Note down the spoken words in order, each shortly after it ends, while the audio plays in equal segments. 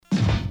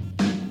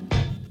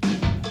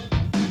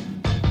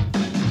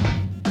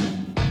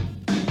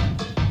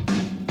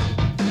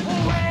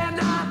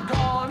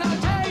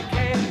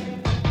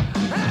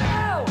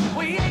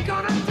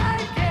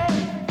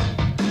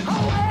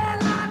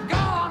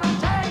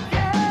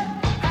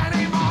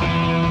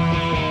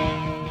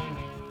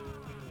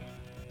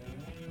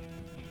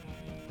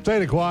It's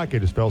 8 o'clock. I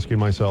just fell skiing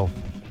myself.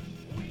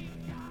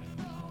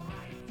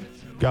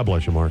 God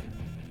bless you, Mark.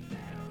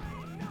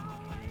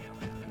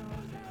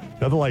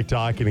 Nothing like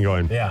talking and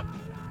going, Yeah.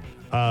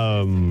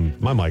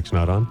 my mic's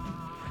not on.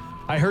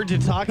 I heard you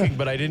talking,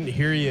 but I didn't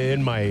hear you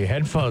in my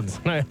headphones.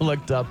 And I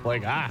looked up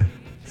like, I've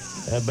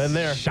been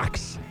there.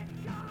 Shucks.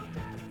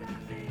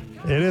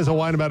 It is a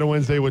Wine About a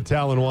Wednesday with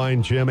Tal and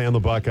Wine, Jim and the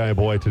Buckeye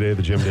Boy. Today,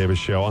 the Jim Davis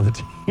Show on the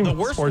Team The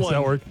worst Sports one,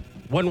 Network.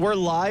 when we're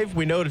live,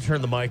 we know to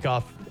turn the mic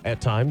off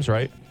at times,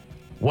 right?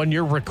 When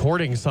you're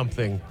recording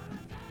something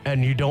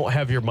and you don't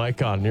have your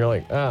mic on, you're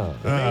like, oh,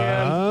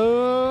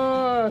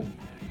 man.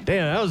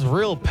 Damn, that was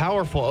real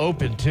powerful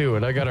open, too,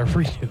 and I got to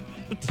redo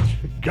it.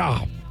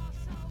 God.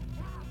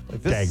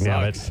 Like, this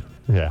Dagnabbit. sucks.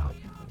 Yeah.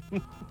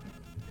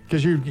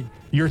 Because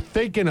you're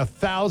thinking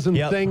 1,000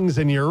 Yep. things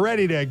and you're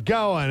ready to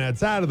go and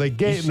it's out of the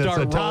gate You and it's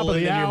the start top of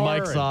rolling the and hour.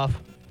 your mic's off.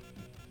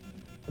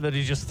 And then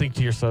you just think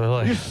to yourself,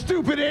 like, You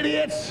stupid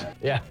idiots.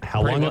 yeah.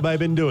 How pretty long have much. I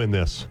been doing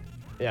this?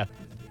 Yeah.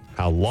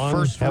 How long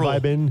First have rule. I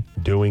been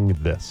doing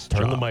this?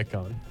 Turn job? the mic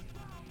on.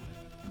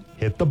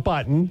 Hit the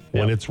button.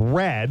 When Yep. it's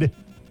red,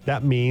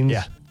 that means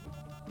Yeah.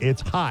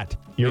 it's hot.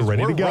 You're Means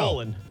ready we're to go.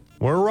 rolling.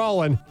 We're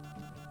rolling.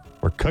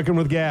 We're cooking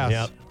with gas.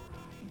 Yep.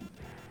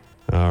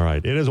 All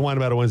right. It is Wine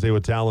About a Wednesday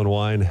with Talon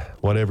Wine.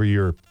 Whatever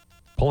you're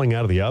pulling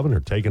out of the oven or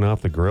taking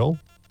off the grill,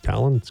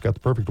 Talon's got the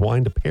perfect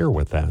wine to pair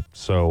with that.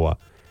 So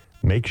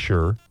make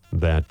sure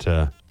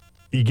that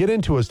you get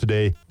into us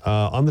today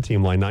on the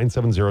team line,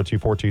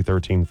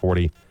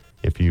 970-242-1340,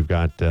 if you've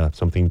got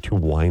something to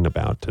whine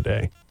about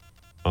today.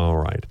 All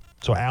right.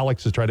 So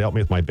Alex has tried to help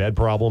me with my bed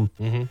problem.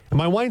 And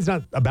my whine's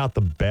not about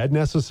the bed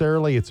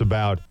necessarily. It's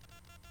about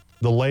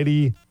the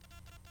lady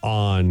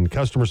on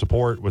customer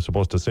support was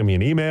supposed to send me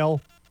an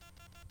email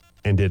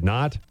and did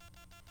not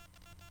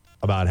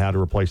about how to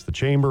replace the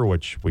chamber,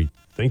 which we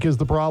think is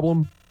the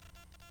problem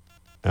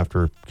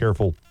after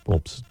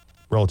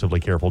relatively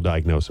careful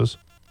diagnosis.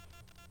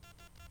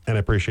 And I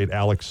appreciate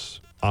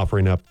Alex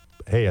offering up,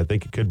 hey, I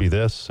think it could be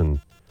this. And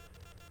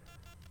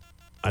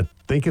I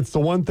think it's the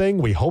one thing.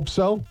 We hope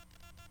so.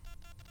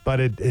 But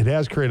it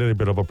has created a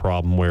bit of a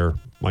problem where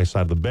my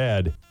side of the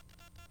bed,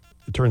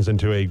 it turns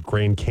into a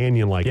Grand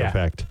Canyon-like Yeah.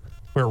 effect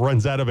where it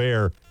runs out of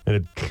air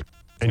and got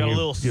a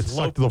little get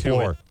slope sucked to the to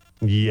floor.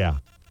 it. Yeah.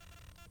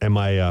 And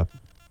my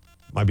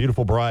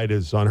beautiful bride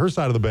is on her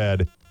side of the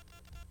bed,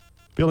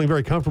 feeling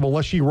very comfortable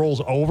unless she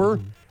rolls over,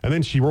 and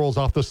then she rolls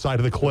off the side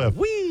of the cliff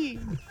Whee!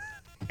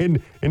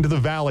 into the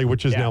valley,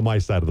 which is Yeah. now my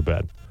side of the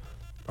bed.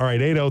 All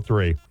right,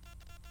 8:03.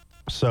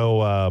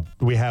 So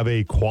we have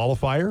a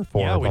qualifier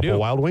for Yeah, we Buffalo do.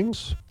 Wild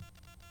Wings.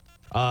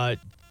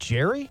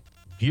 Jerry?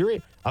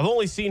 Fury? I've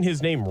only seen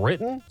his name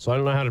written, so I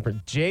don't know how to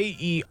pronounce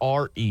Jere.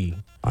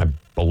 I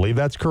believe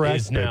that's correct.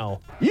 Is but now.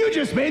 You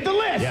just made the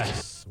list.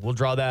 Yes. We'll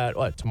draw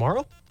that,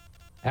 tomorrow?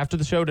 After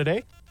the show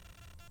today?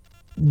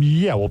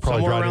 Yeah, we'll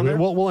probably Somewhere try around to. there?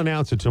 We'll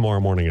announce it tomorrow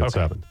morning at Okay.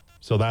 7.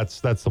 So that's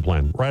the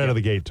plan. Right out of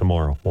the gate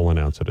tomorrow, we'll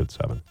announce it at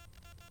 7.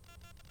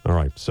 All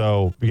right.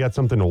 So we got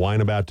something to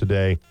whine about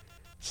today.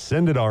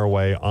 Send it our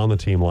way on the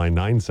team line,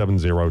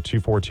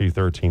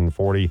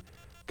 970-242-1340.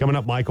 Coming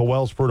up, Michael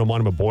Wellsford, a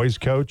Monument boys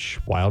coach.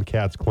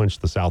 Wildcats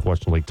clinched the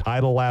Southwestern League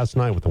title last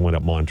night with the win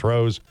at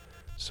Montrose.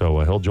 So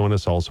he'll join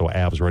us. Also,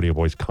 Avs radio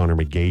voice Connor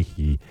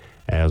McGahey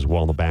as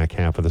well in the back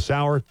half of this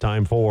hour.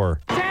 Time for...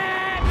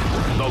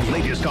 The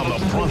latest on the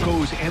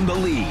Broncos and the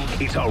league.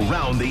 It's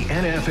Around the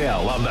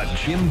NFL on the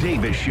Jim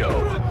Davis Show.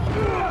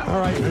 All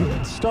right,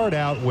 and start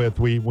out with,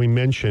 we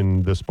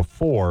mentioned this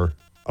before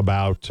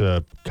about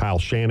Kyle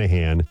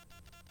Shanahan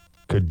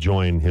could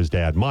join his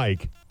dad,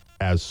 Mike,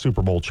 as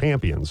Super Bowl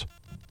champions.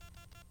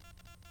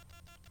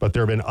 But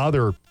there have been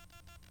other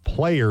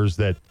players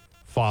that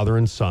father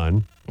and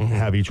son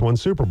have each won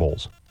Super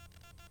Bowls.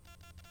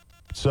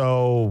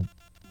 So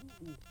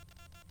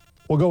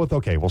we'll go with,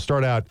 we'll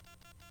start out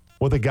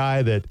with a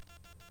guy that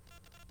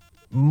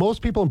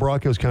most people in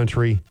Broncos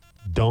country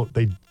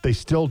they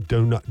still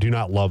do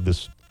not love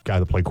this guy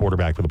that played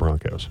quarterback for the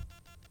Broncos,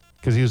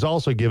 because he was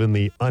also given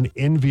the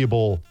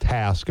unenviable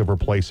task of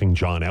replacing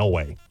John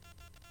Elway.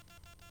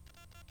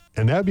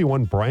 And that would be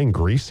one Brian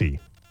Griese.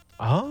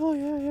 Oh,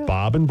 yeah.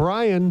 Bob and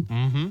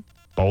Brian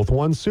both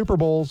won Super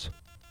Bowls.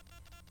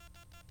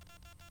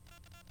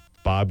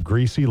 Bob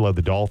Griese led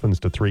the Dolphins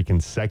to 3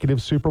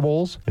 consecutive Super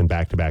Bowls and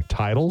back-to-back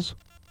titles.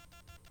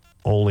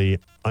 Only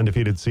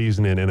undefeated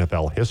season in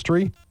NFL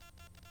history.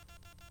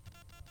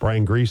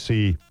 Brian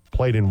Griese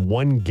played in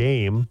 1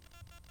 game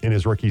in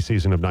his rookie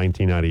season of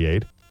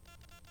 1998,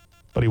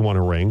 but he won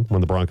a ring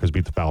when the Broncos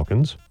beat the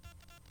Falcons.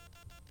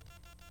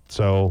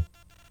 So,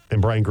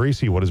 and Brian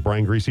Griese, what does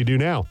Brian Griese do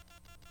now?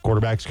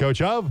 Quarterback's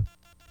coach of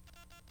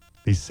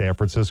the San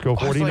Francisco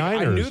 49ers.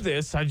 I knew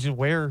this. I just,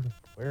 where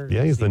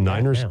Yeah, he's is he the at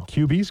Niners now?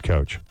 QB's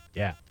coach.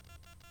 Yeah.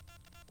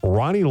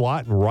 Ronnie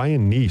Lott and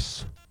Ryan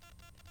Neese.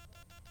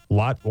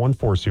 Lott won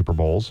 4 Super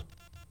Bowls,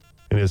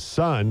 and his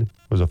son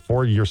was a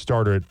 4-year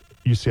starter at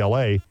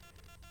UCLA,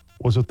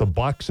 was with the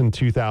Bucs in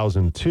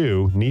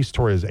 2002. Neese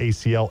tore his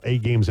ACL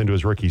 8 games into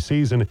his rookie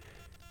season,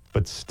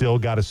 but still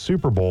got a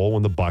Super Bowl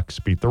when the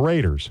Bucs beat the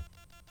Raiders.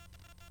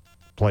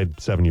 played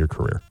 7-year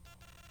career.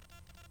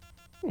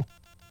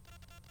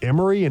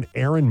 Emery and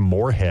Aaron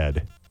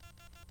Moorhead.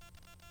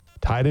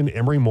 Tight end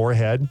Emery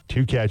Moorhead,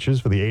 2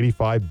 catches for the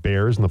 85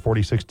 Bears and the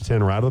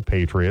 46-10 rout of the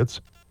Patriots.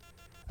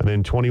 And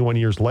then 21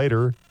 years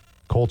later,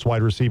 Colts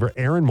wide receiver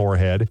Aaron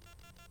Moorhead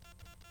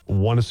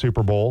won a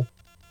Super Bowl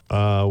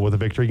with a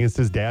victory against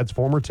his dad's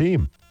former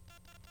team.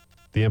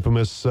 The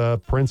infamous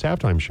Prince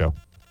halftime show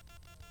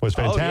was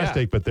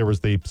fantastic, but there was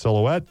the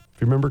silhouette,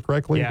 if you remember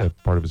correctly, the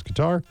part of his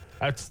guitar.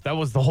 That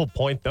was the whole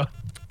point, though.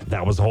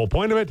 That was the whole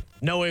point of it.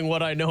 Knowing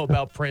what I know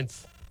about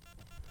Prince.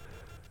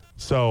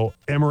 So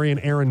Emery and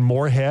Aaron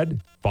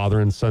Moorhead, father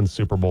and son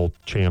Super Bowl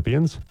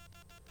champions.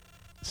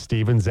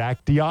 Steve and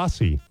Zach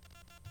Diossi.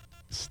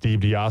 Steve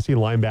Diossi,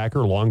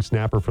 linebacker, long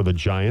snapper for the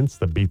Giants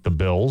that beat the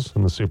Bills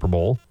in the Super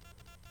Bowl.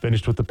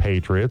 Finished with the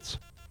Patriots.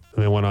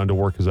 And then went on to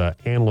work as an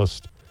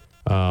analyst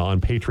on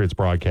Patriots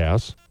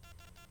broadcasts.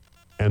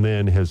 And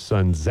then his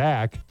son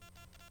Zach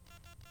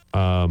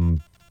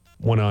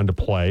went on to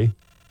play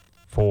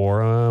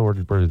for, where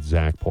did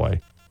Zach play?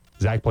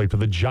 Zach played for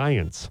the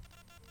Giants.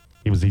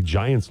 He was the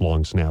Giants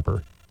long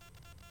snapper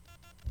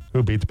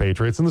who beat the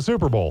Patriots in the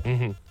Super Bowl.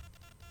 Mm-hmm.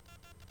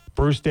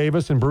 Bruce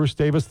Davis and Bruce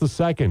Davis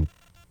II.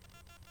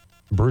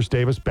 Bruce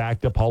Davis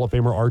backed up Hall of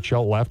Famer Art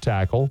Shell left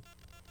tackle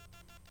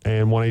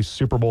and won a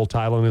Super Bowl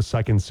title in his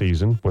second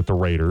season with the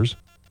Raiders.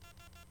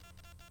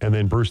 And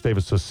then Bruce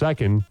Davis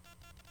II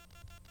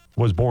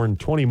was born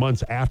 20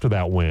 months after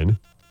that win,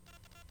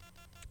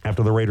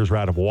 after the Raiders were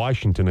out of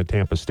Washington at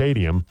Tampa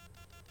Stadium.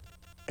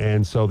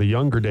 And so the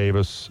younger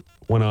Davis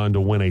went on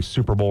to win a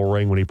Super Bowl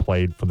ring when he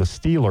played for the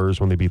Steelers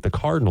when they beat the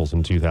Cardinals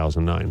in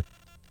 2009.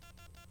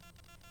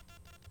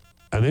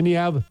 And then you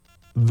have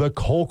the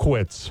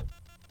Colquitts.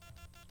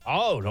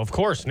 Oh, of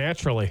course,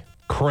 naturally.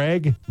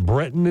 Craig,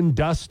 Britton, and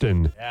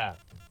Dustin. Yeah.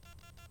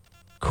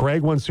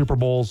 Craig won Super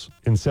Bowls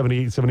in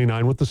 78,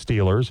 79 with the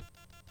Steelers.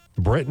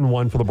 Britton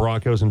won for the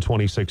Broncos in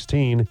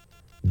 2016.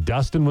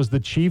 Dustin was the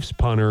Chiefs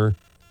punter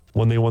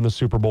when they won the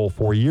Super Bowl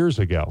 4 years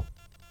ago.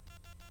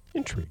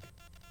 Intrigue.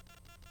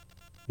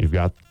 You've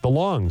got the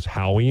Longs,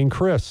 Howie and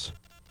Chris.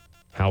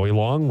 Howie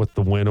Long with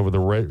the win over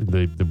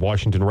the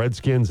Washington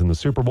Redskins in the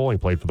Super Bowl. He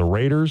played for the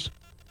Raiders.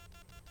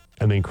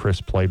 And then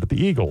Chris played with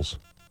the Eagles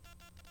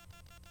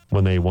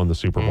when they won the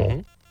Super Bowl.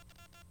 Mm-hmm.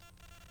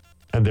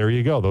 And there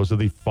you go. Those are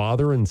the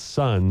father and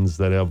sons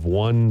that have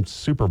won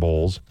Super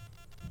Bowls,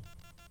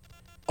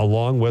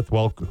 along with,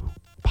 well,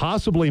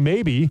 possibly,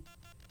 maybe,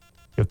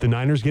 if the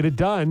Niners get it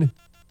done,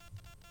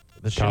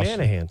 The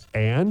Shenanigans.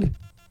 And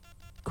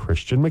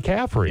Christian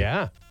McCaffrey.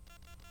 Yeah.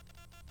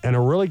 And a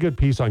really good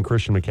piece on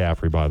Christian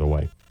McCaffrey, by the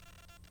way.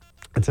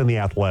 It's in The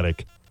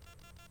Athletic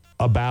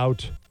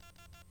about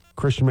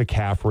Christian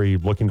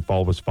McCaffrey looking to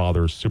follow his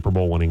father's Super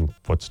Bowl winning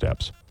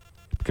footsteps.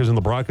 Because when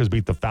the Broncos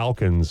beat the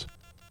Falcons,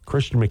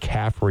 Christian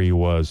McCaffrey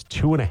was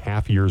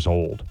 2.5 years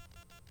old.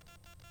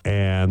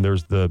 And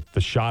there's the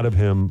shot of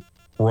him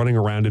running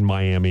around in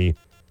Miami,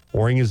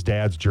 wearing his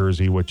dad's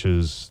jersey, which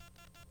is,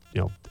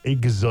 8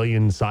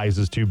 gazillion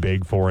sizes too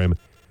big for him.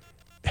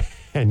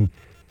 And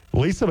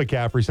Lisa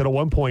McCaffrey said at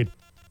one point,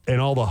 in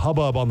all the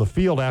hubbub on the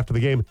field after the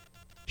game,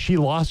 she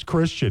lost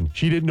Christian.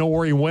 She didn't know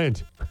where he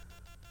went.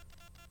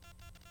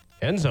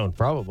 End zone,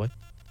 probably.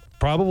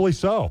 Probably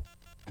so.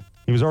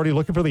 He was already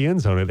looking for the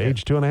end zone at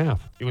age 2.5.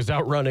 He was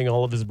outrunning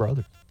all of his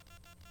brothers.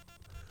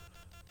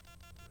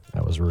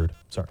 That was rude.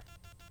 Sorry.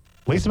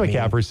 Lisa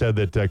McCaffrey said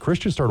that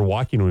Christian started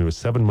walking when he was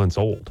 7 months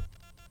old,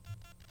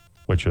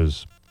 which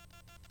is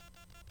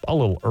a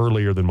little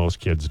earlier than most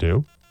kids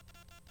do,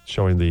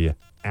 showing the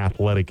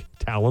athletic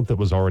talent that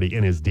was already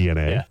in his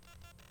DNA. Yeah.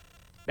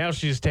 Now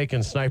she's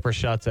taking sniper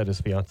shots at his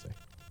fiance.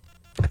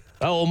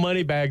 Oh,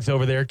 Moneybags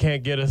over there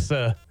can't get us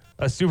a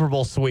Super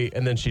Bowl suite,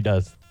 and then she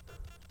does.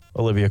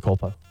 Olivia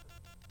Culpo.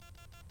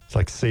 It's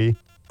like, see,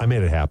 I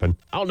made it happen.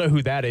 I don't know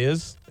who that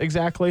is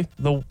exactly.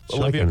 The She's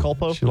Olivia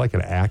Culpo. She's like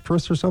an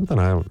actress or something.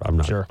 I'm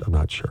not sure. I'm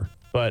not sure.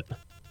 But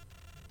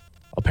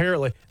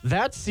apparently,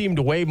 that seemed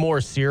way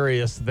more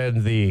serious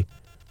than the,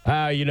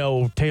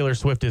 Taylor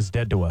Swift is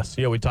dead to us.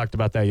 We talked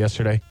about that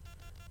yesterday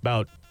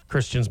about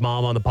Christian's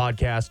mom on the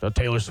podcast.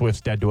 Taylor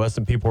Swift's dead to us,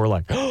 and people were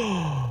like,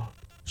 "Oh,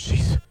 she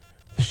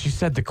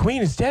said the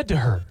Queen is dead to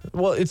her."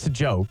 Well, it's a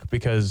joke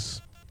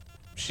because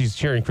she's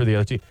cheering for the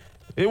other team.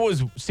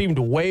 It seemed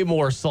way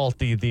more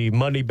salty, the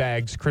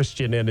Moneybags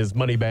Christian and his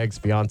Moneybags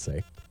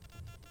fiance.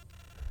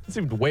 It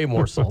seemed way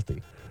more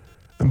salty.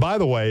 And by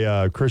the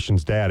way,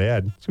 Christian's dad,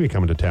 Ed, is going to be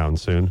coming to town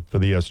soon for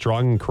the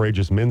Strong and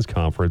Courageous Men's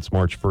Conference,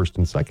 March 1st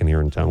and 2nd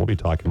here in town. We'll be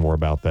talking more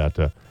about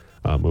that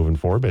moving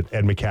forward. But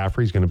Ed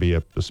McCaffrey is going to be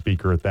a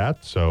speaker at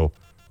that, so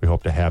we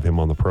hope to have him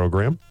on the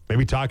program.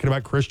 Maybe talking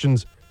about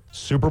Christian's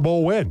Super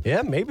Bowl win.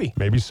 Yeah, maybe.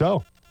 Maybe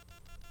so.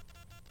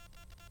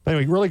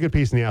 Anyway, really good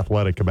piece in The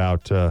Athletic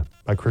about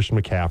Christian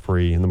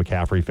McCaffrey and the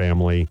McCaffrey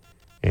family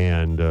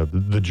and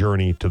the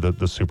journey to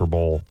the Super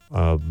Bowl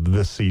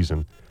this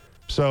season.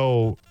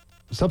 So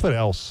something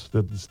else,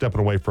 stepping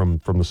away from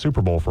the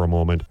Super Bowl for a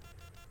moment,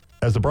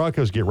 as the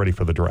Broncos get ready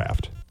for the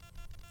draft.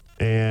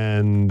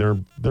 And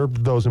they're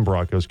those in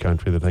Broncos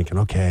country, they're thinking,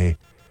 okay,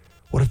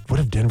 What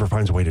if Denver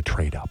finds a way to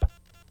trade up?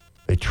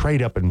 They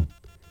trade up and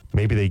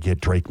maybe they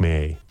get Drake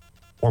May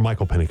or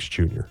Michael Penix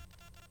Jr.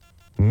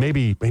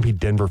 Maybe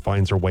Denver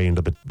finds their way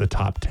into the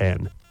top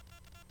 10.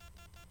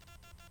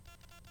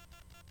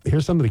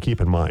 Here's something to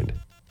keep in mind.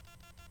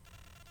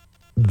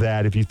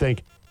 That if you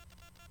think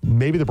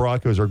maybe the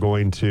Broncos are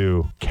going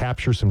to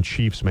capture some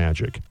Chiefs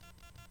magic.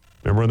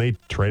 Remember when they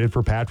traded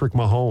for Patrick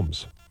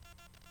Mahomes?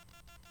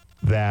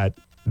 That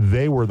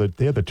they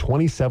had the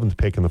 27th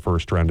pick in the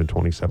first round in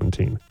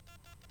 2017.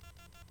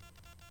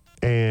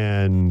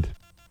 And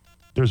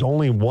there's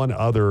only one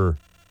other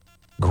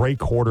great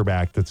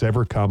quarterback that's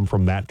ever come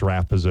from that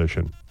draft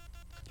position.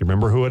 You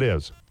remember who it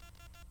is?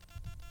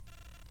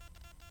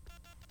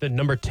 The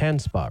number 10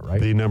 spot,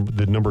 right? The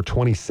number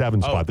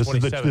 27 spot. This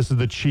 27. is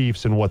the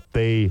Chiefs and what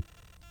they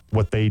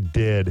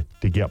did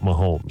to get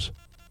Mahomes.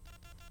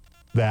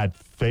 That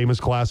famous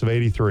class of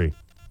 83.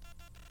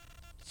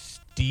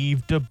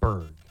 Steve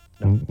DeBerg.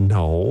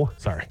 No.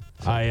 Sorry.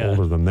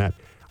 Older than that.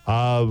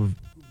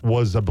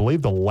 Was, I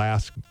believe, the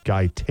last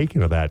guy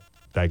taken of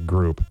that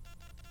group.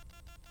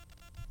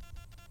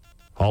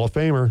 Hall of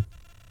Famer.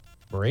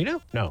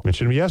 Marino? No.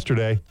 Mentioned him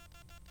yesterday.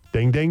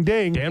 Ding, ding,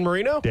 ding. Dan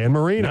Marino? Dan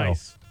Marino.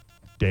 Nice.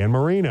 Dan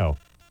Marino.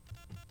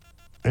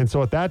 And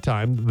so at that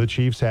time, the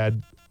Chiefs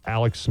had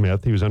Alex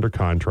Smith. He was under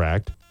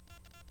contract.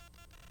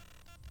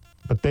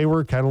 But they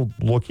were kind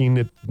of looking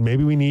at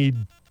maybe we need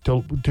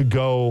to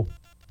go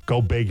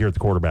big here at the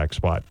quarterback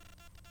spot.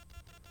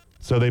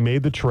 So they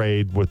made the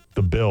trade with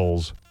the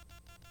Bills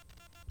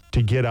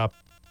to get up,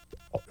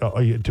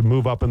 to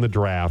move up in the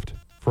draft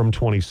from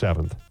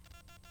 27th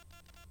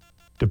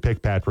to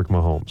pick Patrick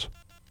Mahomes.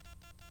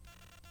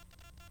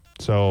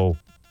 So,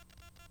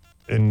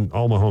 and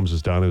all Mahomes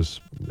has done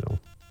is,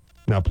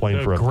 now playing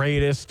The for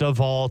greatest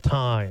of all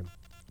time.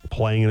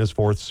 playing in his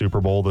 4th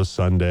Super Bowl this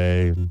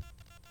Sunday,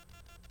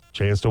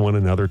 chance to win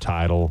another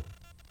title.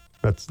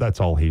 That's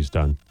all he's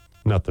done.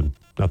 Nothing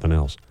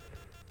else.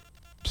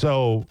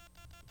 So,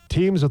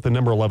 teams with the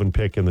number 11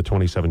 pick in the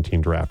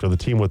 2017 draft, or the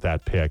team with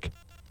that pick,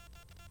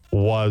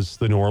 was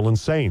the New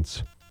Orleans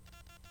Saints.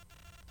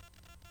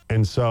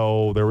 And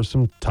so there was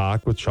some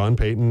talk with Sean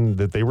Payton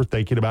that they were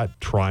thinking about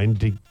trying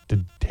to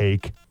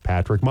take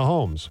Patrick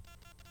Mahomes.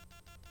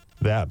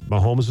 That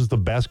Mahomes is the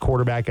best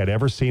quarterback I'd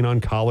ever seen on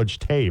college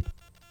tape,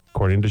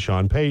 according to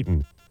Sean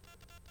Payton.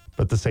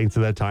 But the Saints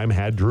at that time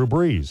had Drew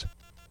Brees.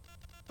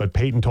 But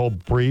Payton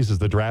told Brees as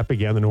the draft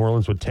began, the New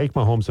Orleans would take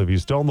Mahomes if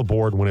he's still on the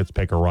board when its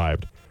pick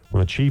arrived. When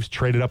the Chiefs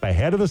traded up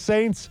ahead of the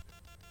Saints,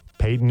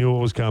 Payton knew it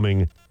was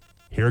coming.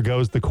 Here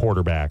goes the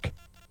quarterback.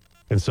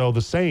 And so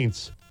the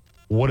Saints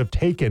would have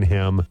taken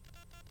him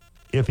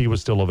if he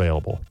was still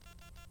available.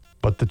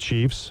 But the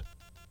Chiefs,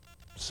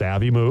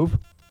 savvy move,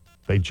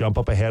 they jump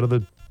up ahead of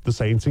the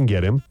Saints and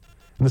get him.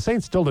 And the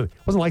Saints still didn't.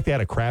 It wasn't like they had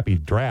a crappy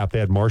draft. They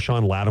had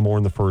Marshawn Lattimore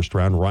in the first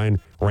round,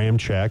 Ryan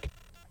Ramczyk,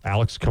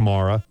 Alex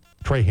Kamara,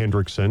 Trey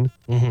Hendrickson,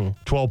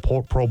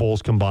 12 Pro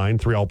Bowls combined,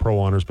 3 All-Pro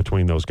honors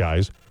between those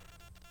guys.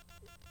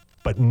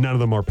 But none of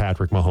them are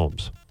Patrick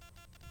Mahomes.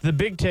 The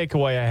big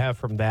takeaway I have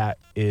from that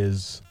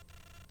is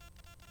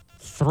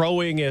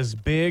throwing as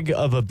big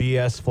of a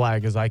BS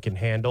flag as I can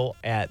handle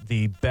at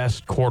the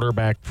best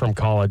quarterback from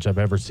college I've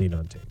ever seen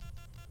on tape.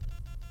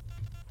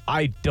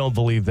 I don't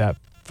believe that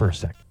for a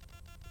second.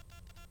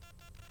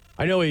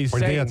 I know he's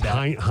saying that's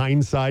that.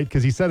 hindsight,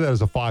 because he said that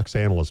as a Fox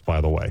analyst,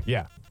 by the way.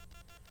 Yeah.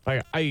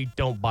 I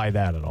don't buy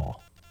that at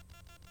all.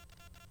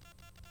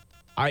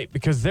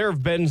 Because there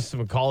have been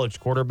some college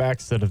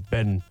quarterbacks that have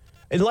been,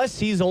 unless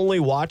he's only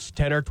watched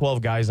 10 or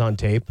 12 guys on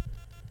tape,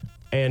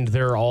 and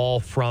they're all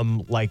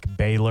from like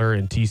Baylor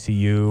and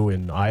TCU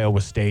and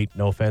Iowa State,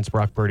 no offense,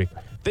 Brock Purdy,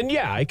 then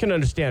yeah, I can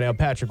understand how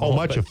Patrick Mahomes.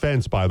 Much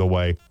offense, by the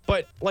way.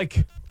 But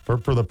like,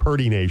 for the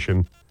Purdy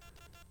Nation.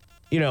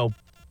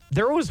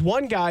 There was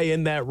one guy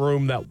in that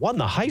room that won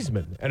the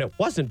Heisman, and it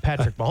wasn't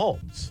Patrick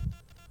Mahomes.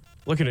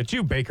 Looking at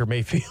you, Baker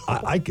Mayfield.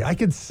 I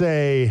could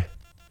say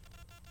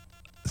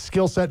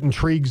skill set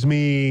intrigues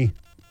me.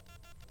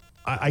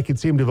 I could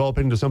see him develop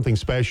into something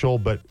special,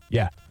 but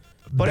yeah.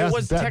 But it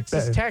was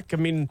Texas Tech. I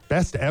mean,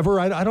 best ever.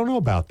 I don't know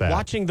about that.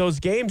 Watching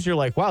those games, you're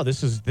like, wow,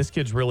 this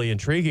kid's really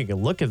intriguing.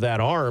 And look at that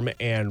arm,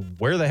 and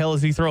where the hell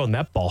is he throwing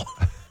that ball?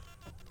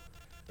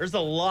 There's a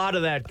lot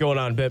of that going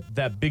on.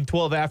 That Big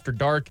 12 after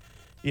dark,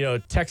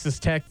 Texas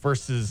Tech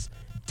versus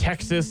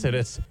Texas, and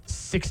it's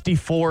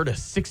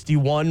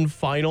 64-61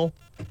 final.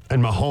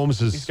 And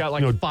Mahomes is, he's got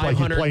like he's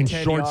playing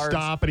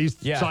shortstop yards. and he's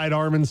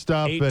sidearming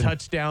stuff. 8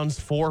 touchdowns,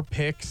 4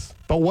 picks.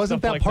 But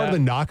wasn't that part of the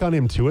knock on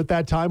him too at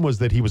that time, was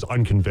that he was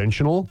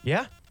unconventional?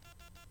 Yeah.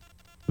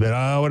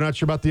 That we're not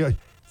sure about the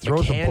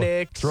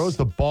mechanics. Throws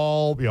the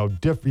ball,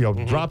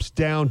 drops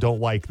down.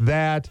 Don't like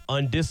that.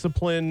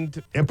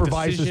 Undisciplined.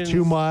 Improvises decisions.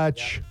 Too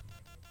much. Yeah.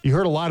 You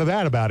heard a lot of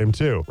that about him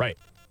too. Right.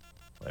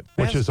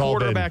 Which is all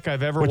quarterback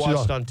I've ever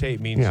watched on tape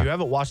means you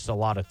haven't watched a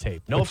lot of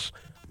tape.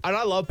 And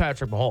I love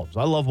Patrick Mahomes.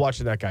 I love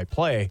watching that guy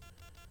play.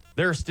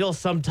 There are still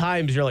some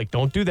times you're like,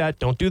 don't do that.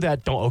 Don't do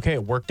that. Okay,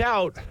 it worked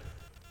out.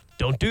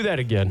 Don't do that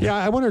again. Yeah,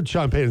 I wondered,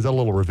 Sean Payton, is that a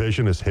little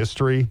revisionist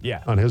history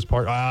on his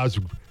part? I was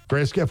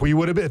Greatest gift.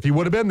 If he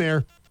would have been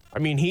there. I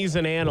mean, he's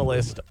an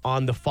analyst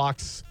on the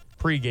Fox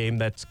pregame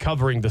that's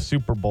covering the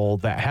Super Bowl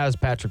that has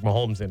Patrick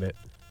Mahomes in it.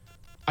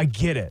 I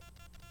get it.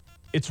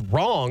 It's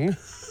wrong.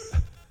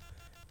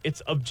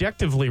 It's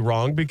objectively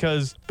wrong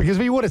because if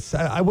he would have,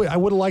 I would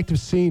have liked to have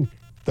seen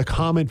the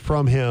comment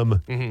from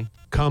him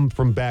come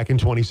from back in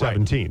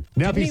 2017. Right.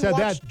 Now, Didn't if he said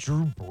watch that,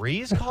 Drew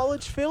Brees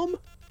college film,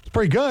 it's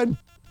pretty good.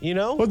 you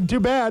know, Wasn't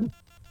too bad.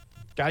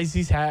 guys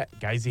he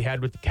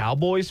had with the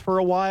Cowboys for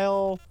a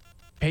while.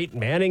 Peyton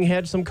Manning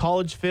had some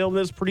college film that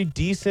was pretty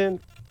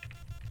decent.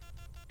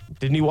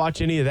 Didn't he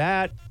watch any of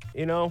that?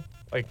 You know,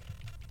 like,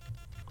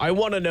 I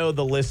want to know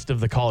the list of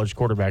the college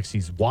quarterbacks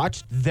he's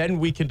watched. Then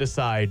we can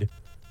decide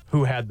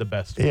who had the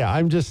best. Yeah,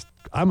 I'm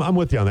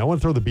with you on that. I want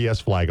to throw the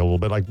BS flag a little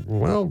bit. Like,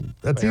 well,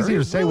 that's easier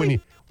to say Really?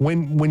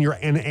 when you're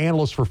an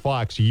analyst for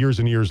Fox years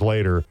and years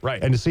later,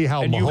 Right. And to see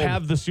how and you Mahomes,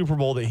 have the Super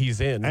Bowl that he's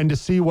in. and to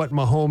see what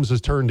Mahomes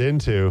has turned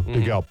into,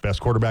 you go,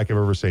 best quarterback I've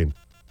ever seen.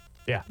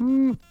 Yeah.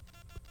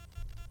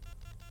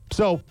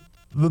 So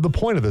the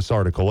point of this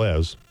article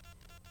is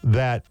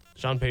that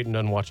Sean Payton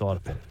doesn't watch a lot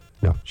of film.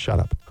 no, shut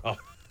up. Oh.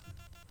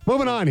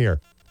 Moving on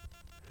here.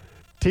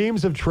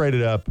 Teams have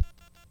traded up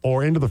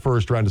or into the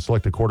first round to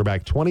select a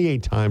quarterback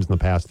 28 times in the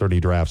past 30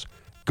 drafts,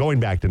 going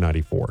back to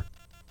 94.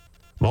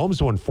 Mahomes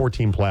won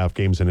 14 playoff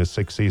games in his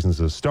 6 seasons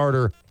as a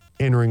starter,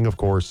 entering, of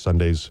course,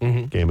 Sunday's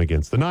game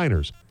against the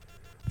Niners.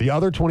 The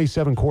other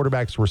 27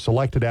 quarterbacks were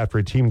selected after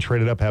a team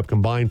traded up have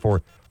combined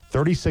for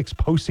 36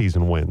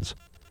 postseason wins.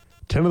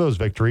 10 of those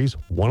victories,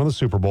 one of the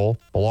Super Bowl,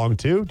 belong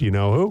to, do you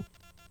know who?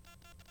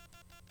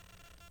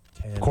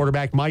 10.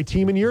 Quarterback my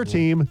team and your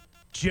team,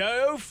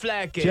 Joe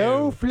Flacco.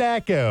 Joe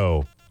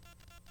Flacco.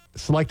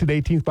 Selected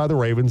 18th by the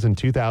Ravens in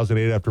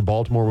 2008 after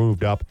Baltimore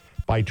moved up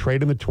by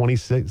trading the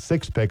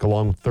 26th pick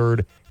along with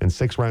 3rd and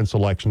 6th round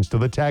selections to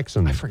the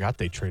Texans. I forgot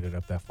they traded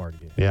up that far to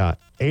get. Yeah,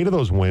 8 of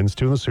those wins,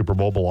 2 in the Super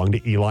Bowl, belong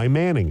to Eli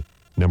Manning.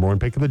 Number 1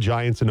 pick of the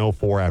Giants in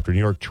 2004 after New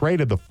York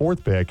traded the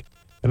 4th pick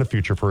and a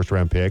future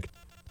first-round pick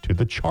to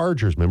the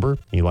Chargers. Remember,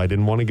 Eli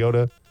didn't want to go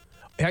to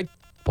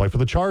play for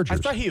the Chargers.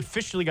 I thought he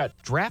officially got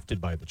drafted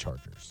by the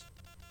Chargers.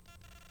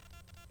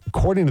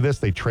 According to this,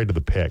 they traded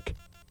the pick.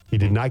 He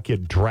did not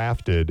get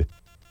drafted.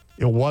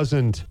 It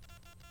wasn't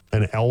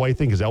an Elway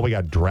thing because Elway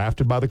got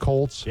drafted by the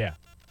Colts. Yeah.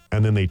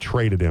 And then they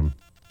traded him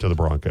to the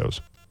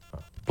Broncos.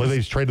 But they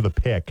just traded the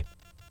pick.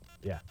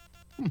 Yeah.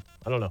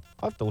 I don't know.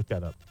 I'll have to look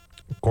that up.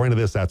 According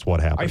to this, that's what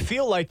happened. I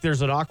feel like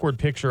there's an awkward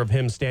picture of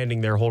him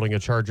standing there holding a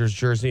Chargers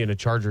jersey and a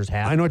Chargers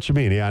hat. I know what you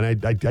mean. Yeah,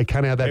 and I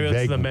kind of had that Maybe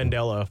vague, that's the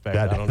Mandela effect.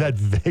 I don't that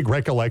know. vague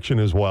recollection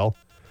as well.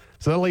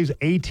 So that leaves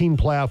 18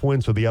 playoff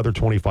wins for the other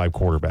 25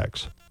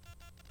 quarterbacks.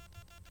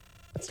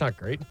 That's not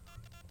great.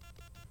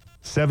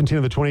 17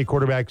 of the 28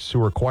 quarterbacks who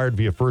were acquired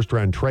via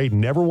first-round trade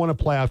never won a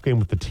playoff game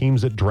with the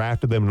teams that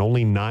drafted them, and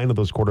only 9 of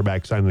those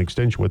quarterbacks signed an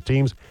extension with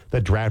teams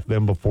that drafted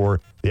them before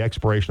the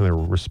expiration of their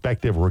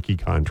respective rookie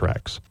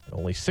contracts.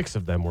 Only 6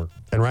 of them were.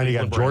 And Ryan, you got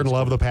Cleveland Jordan Browns.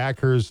 Love of the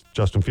Packers,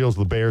 Justin Fields of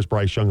the Bears,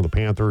 Bryce Young of the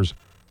Panthers.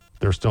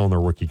 They're still in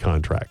their rookie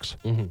contracts.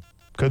 Mm-hmm.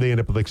 Could they end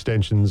up with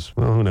extensions?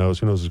 Well, who knows?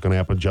 Who knows what's going to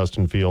happen with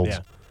Justin Fields?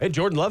 Yeah. Hey,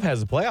 Jordan Love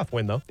has a playoff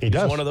win, though. He He's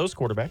does. one of those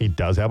quarterbacks. He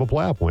does have a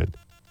playoff win.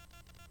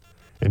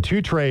 And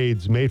 2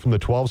 trades made from the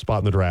 12th spot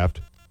in the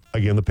draft.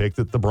 Again, the pick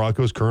that the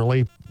Broncos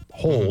currently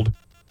hold.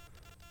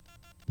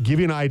 Give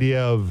you an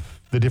idea of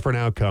the different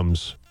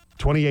outcomes.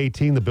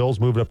 2018, the Bills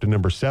moved up to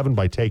number 7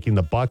 by taking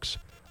the Bucks,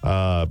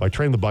 by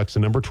trading the Bucks the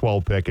number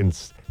 12 pick and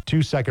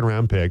 2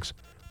 second-round picks.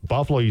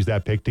 Buffalo used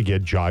that pick to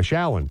get Josh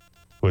Allen,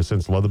 who has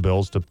since led the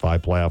Bills to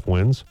 5 playoff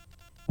wins.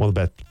 One of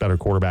the better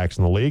quarterbacks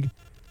in the league.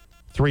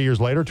 3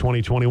 years later,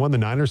 2021, the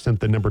Niners sent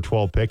the number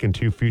 12 pick and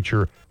 2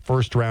 future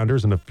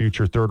first-rounders and a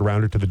future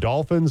third-rounder to the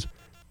Dolphins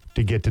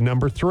to get to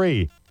number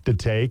 3 to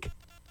take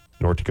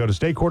North Dakota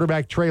State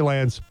quarterback Trey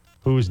Lance,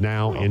 who's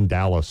now in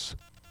Dallas.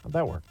 How'd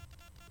that work?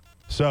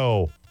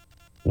 So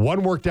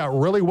one worked out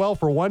really well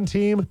for one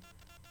team.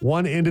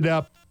 One ended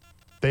up,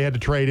 they had to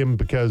trade him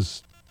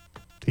because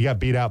he got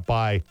beat out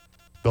by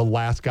the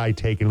last guy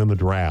taken in the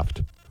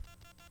draft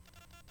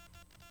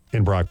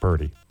in Brock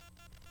Purdy.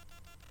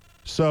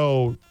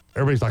 So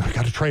everybody's like, I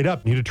got to trade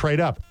up, need to trade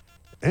up.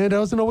 And it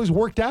doesn't always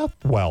work out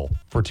well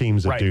for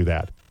teams that do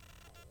that.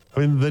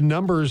 I mean, the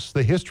numbers,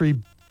 the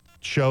history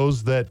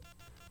shows that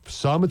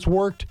some it's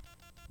worked,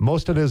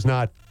 most of it is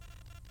not.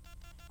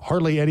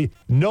 Hardly any,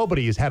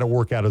 nobody has had it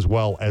work out as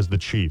well as the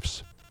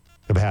Chiefs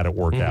have had it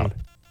work out.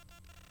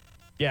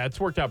 Yeah, it's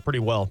worked out pretty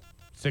well.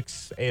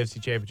 6 AFC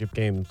Championship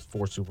games,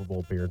 4 Super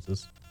Bowl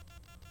appearances.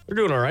 They're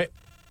doing all right.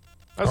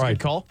 That's a good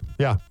call.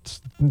 Yeah,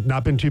 it's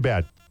not been too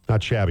bad.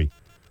 Not shabby.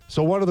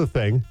 So one other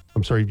thing,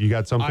 I'm sorry, you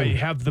got something? I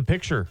have the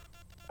picture.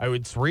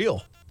 It's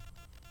real.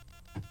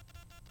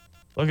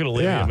 Look at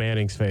Olivia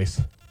Manning's face.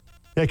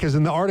 Yeah, because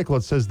in the article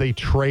it says they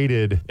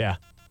traded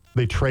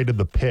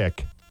the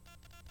pick.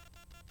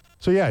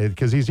 So yeah,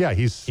 because he's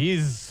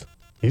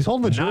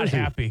holding the jersey. Not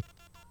happy.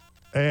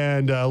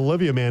 And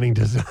Olivia Manning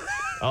does.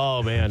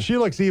 Oh man, she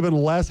looks even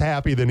less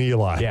happy than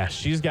Eli. Yeah,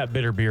 she's got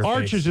bitter beer.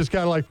 Arch face. is just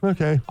kind of like,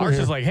 okay. Arch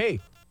is like, hey,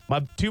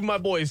 2 of my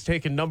boys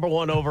taking number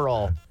 1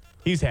 overall.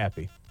 He's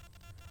happy.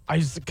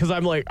 Because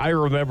I'm like, I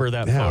remember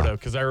that Yeah. photo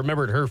because I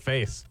remembered her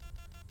face.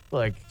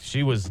 Like,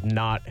 she was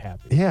not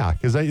happy. Yeah,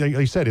 because like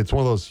you said, it's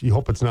one of those, you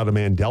hope it's not a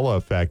Mandela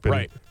effect. But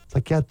Right. it's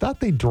like, yeah, I thought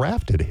they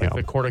drafted him.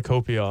 The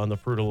cornucopia on the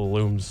Fruit of the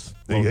Looms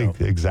logo.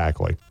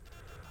 Exactly.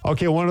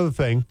 Okay, one other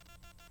thing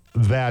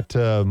that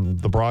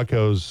the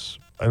Broncos,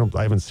 I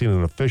haven't seen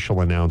an official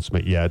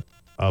announcement yet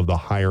of the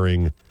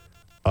hiring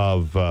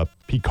of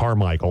Pete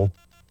Carmichael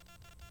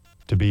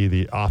to be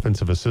the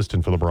offensive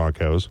assistant for the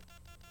Broncos.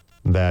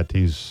 That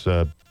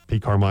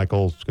Pete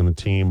Carmichael's going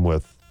to team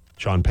with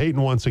Sean Payton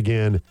once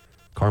again.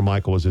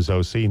 Carmichael was his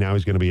OC. Now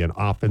he's going to be an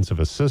offensive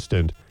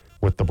assistant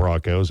with the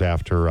Broncos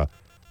after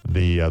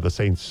the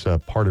Saints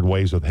parted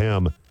ways with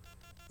him.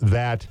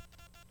 That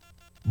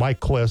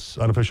Mike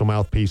Kliss, unofficial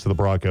mouthpiece of the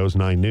Broncos,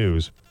 9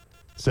 News,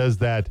 says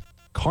that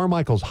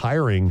Carmichael's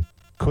hiring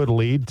could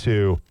lead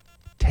to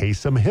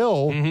Taysom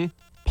Hill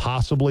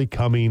possibly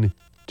coming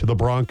to the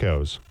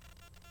Broncos.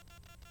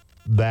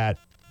 That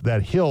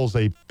Hill's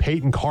a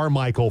Peyton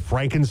Carmichael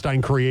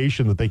Frankenstein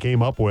creation that they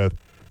came up with.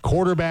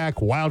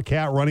 Quarterback,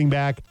 wildcat running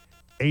back,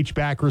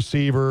 H-back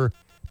receiver,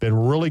 been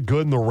really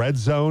good in the red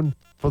zone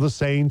for the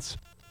Saints.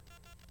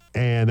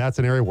 And that's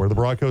an area where the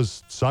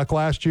Broncos sucked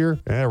last year.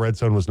 Red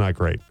zone was not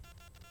great.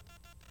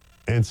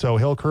 And so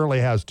Hill currently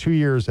has 2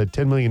 years at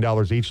 $10 million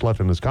each left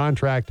in his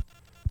contract,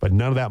 but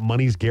none of that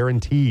money's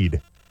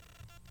guaranteed.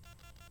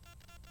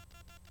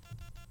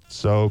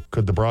 So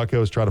could the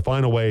Broncos try to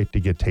find a way to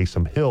get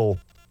Taysom Hill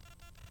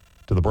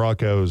to the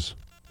Broncos?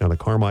 Now that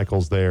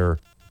Carmichael's there,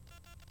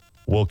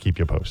 we'll keep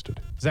you posted.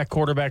 Does that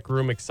quarterback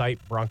room excite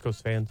Broncos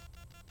fans?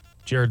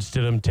 Jared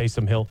Stidham,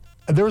 Taysom Hill.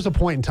 There was a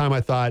point in time I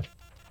thought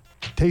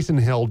Taysom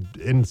Hill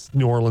in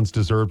New Orleans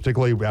deserved,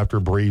 particularly after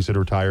Breeze had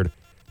retired,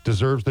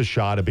 deserves the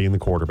shot of being the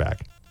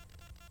quarterback.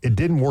 It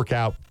didn't work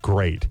out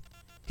great.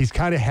 He's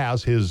kind of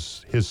has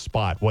his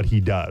spot, what he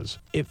does.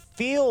 It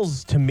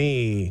feels to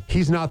me...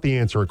 He's not the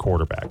answer at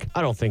quarterback.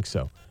 I don't think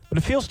so. But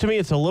it feels to me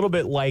it's a little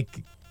bit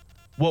like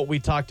what we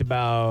talked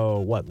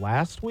about,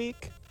 last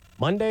week?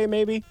 Monday,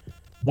 maybe?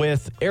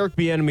 With Eric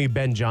Bieniemy,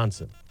 Ben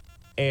Johnson.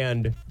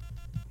 And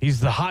he's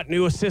the hot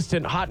new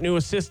assistant.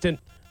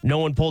 No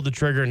one pulled the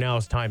trigger, and now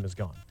his time is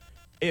gone.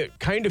 It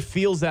kind of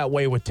feels that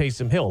way with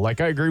Taysom Hill. Like,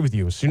 I agree with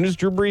you. As soon as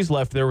Drew Brees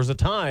left, there was a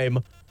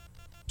time,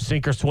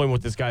 sink or swim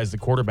with this guy as the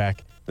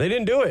quarterback. They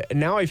didn't do it. And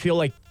now I feel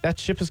like that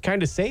ship has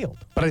kind of sailed.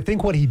 But I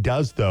think what he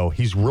does, though,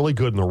 he's really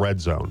good in the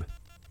red zone.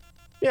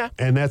 Yeah.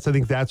 And I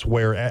think that's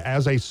where,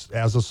 as a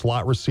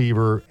slot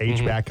receiver,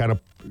 H-back kind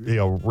of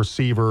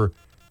receiver,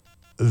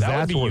 that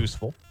would be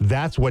useful.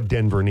 That's what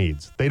Denver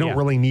needs. They don't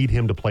really need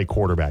him to play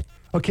quarterback.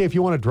 Okay, if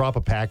you want to drop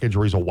a package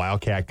where he's a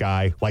wildcat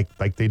guy, like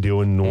they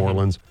do in New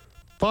Orleans,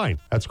 fine.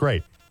 That's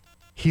great.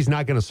 He's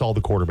not going to solve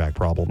the quarterback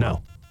problem.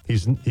 No.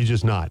 He's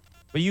just not.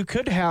 But you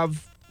could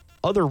have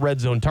other red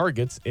zone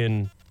targets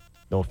in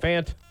Noah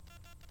Fant,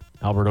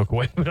 Albert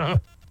Okwuegbunam,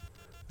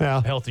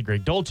 healthy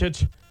Greg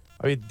Dulcich.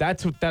 I mean,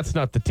 that's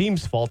not the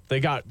team's fault.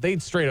 They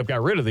straight up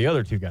got rid of the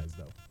other two guys,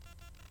 though.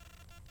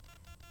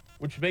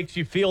 Which makes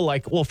you feel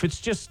like, well, if it's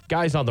just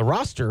guys on the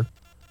roster...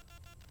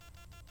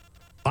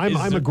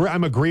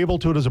 I'm agreeable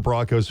to it as a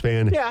Broncos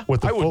fan. Yeah,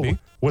 with I would be.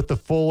 With the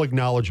full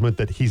acknowledgement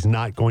that he's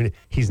not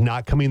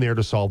coming there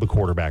to solve the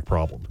quarterback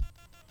problem.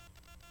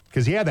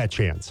 Because he had that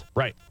chance.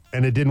 Right.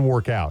 And it didn't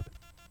work out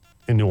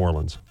in New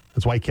Orleans.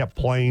 That's why he kept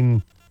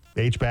playing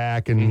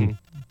H-back and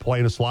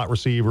playing a slot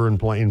receiver and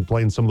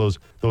playing some of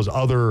those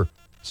other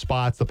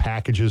spots, the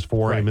packages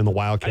for him in the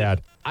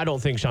Wildcat. I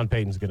don't think Sean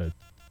Payton's going to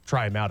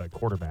try him out at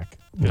quarterback.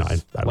 No, I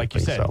don't like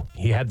you think said, so.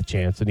 He had the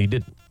chance and he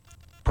didn't.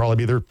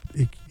 Probably either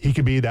he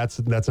could be that's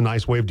a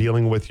nice way of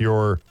dealing with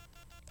your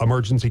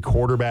emergency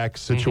quarterback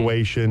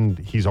situation.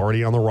 He's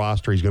already on the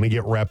roster. He's going to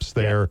get reps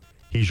there. Yeah.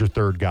 He's your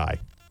third guy.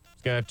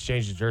 He's going to have to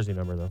change his jersey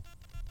number though.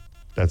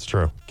 That's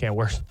true. Can't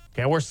wear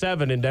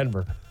 7 in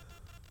Denver.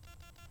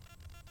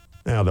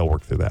 Yeah, they'll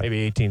work through that.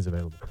 Maybe 18's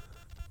available.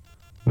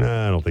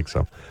 No, I don't think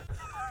so.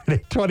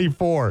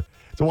 8:24.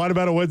 So Wine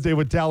About It Wednesday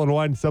with Talon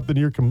Wine. Something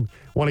you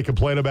want to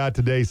complain about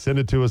today, send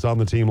it to us on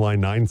the team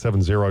line,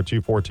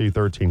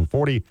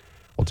 970-242-1340.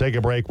 We'll take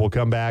a break. We'll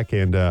come back,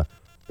 and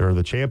they're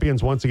the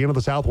champions once again of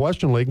the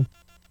Southwestern League.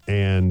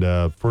 And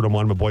Fruita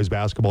Monument boys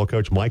basketball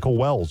coach Michael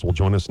Wells will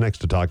join us next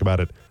to talk about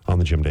it on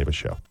the Jim Davis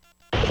Show.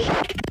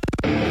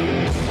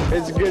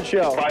 It's a good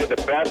show. Probably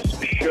the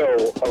best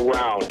show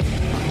around.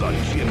 The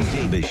Jim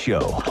Davis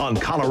Show on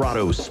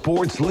Colorado's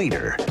sports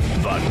leader,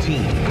 The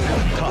Team.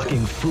 Talking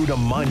Fruita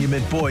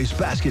Monument boys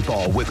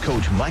basketball with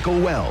Coach Michael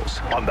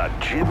Wells on The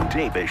Jim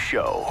Davis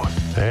Show.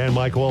 And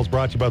Michael Wells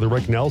brought to you by the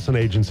Rick Nelson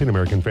Agency and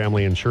American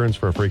Family Insurance.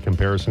 For a free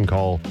comparison,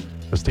 call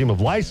this team of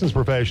licensed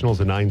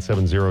professionals at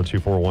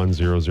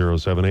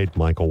 970-241-0078.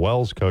 Michael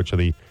Wells, coach of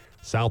the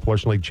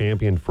Southwestern League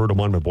champion Fruita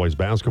Monument boys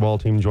basketball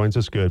team, joins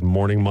us. Good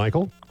morning,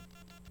 Michael.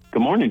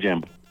 Good morning,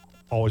 Jim.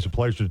 Always a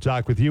pleasure to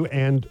talk with you.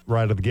 And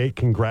right out of the gate,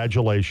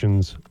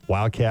 congratulations.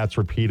 Wildcats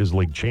repeat as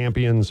league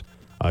champions.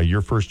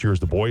 Your first year as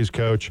the boys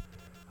coach.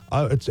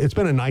 It's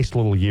been a nice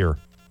little year,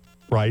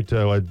 right?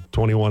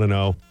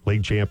 21-0,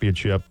 league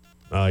championship.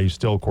 You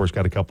still, of course,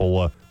 got a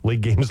couple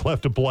league games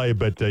left to play,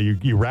 but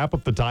you wrap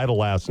up the title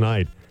last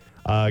night.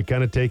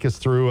 Kind of take us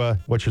through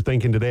what you're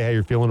thinking today, how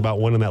you're feeling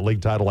about winning that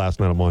league title last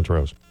night at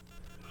Montrose.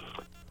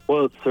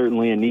 Well, it's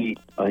certainly a neat,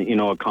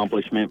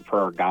 accomplishment for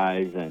our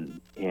guys,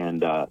 and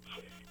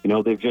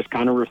they've just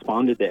kind of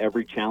responded to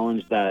every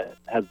challenge that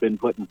has been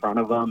put in front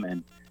of them,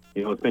 and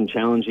it's been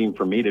challenging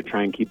for me to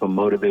try and keep them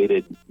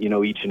motivated,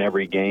 each and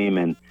every game,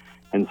 and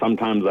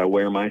sometimes I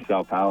wear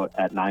myself out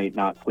at night,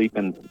 not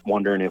sleeping,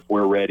 wondering if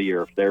we're ready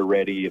or if they're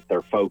ready, if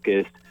they're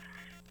focused,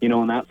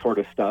 and that sort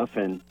of stuff.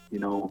 And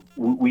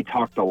we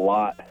talked a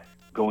lot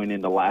going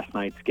into last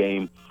night's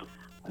game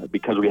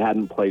because we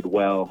hadn't played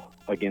well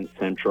against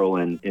Central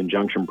and in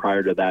Junction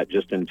prior to that,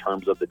 just in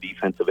terms of the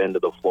defensive end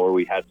of the floor.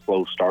 We had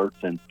slow starts,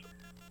 and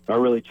I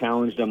really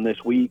challenged them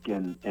this week,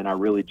 and I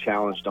really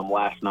challenged them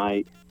last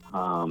night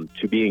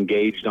to be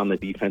engaged on the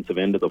defensive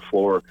end of the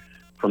floor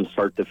from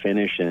start to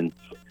finish. And,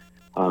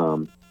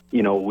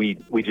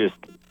 we just,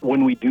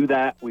 when we do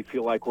that, we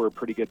feel like we're a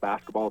pretty good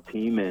basketball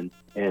team.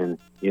 And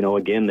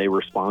again, they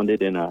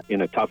responded in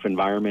a tough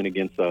environment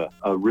against a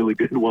really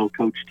good,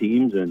 well-coached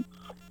teams. And,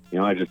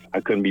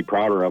 I couldn't be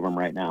prouder of them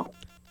right now.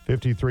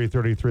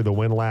 53-33, the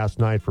win last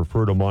night for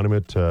Fruita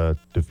Monument,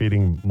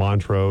 defeating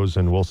Montrose,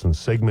 and Wilson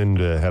Sigmund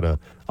had a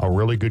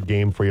really good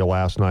game for you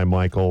last night,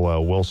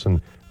 Michael.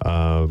 Wilson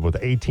with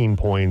 18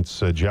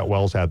 points. Jet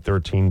Wells had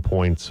 13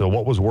 points. So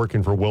what was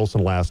working for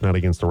Wilson last night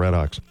against the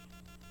Redhawks?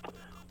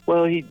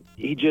 Well,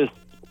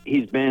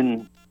 he's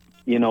been,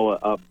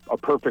 a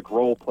perfect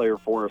role player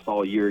for us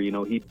all year.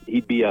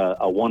 He'd be a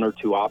one or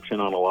two option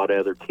on a lot of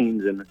other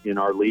teams in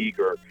our league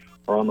or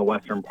on the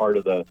western part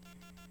of the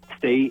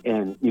state.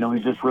 And,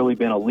 he's just really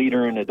been a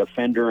leader and a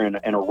defender and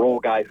a role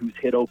guy who's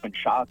hit open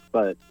shots.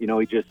 But,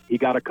 he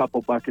got a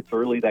couple buckets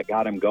early that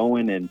got him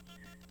going. And,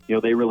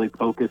 they really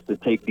focused to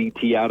take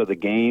DT out of the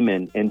game.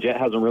 And Jet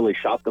hasn't really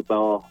shot the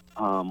ball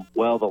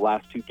well the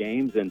last two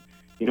games. And,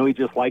 he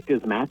just liked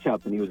his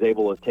matchup, and he was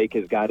able to take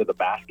his guy to the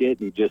basket,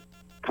 and he just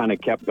kind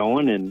of kept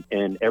going,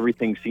 and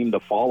everything seemed to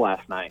fall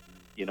last night.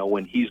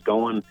 When he's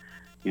going,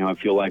 I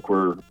feel like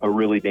we're a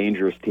really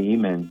dangerous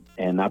team,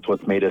 and that's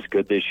what's made us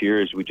good this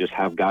year is we just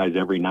have guys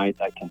every night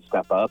that can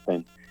step up,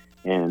 and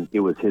it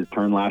was his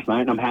turn last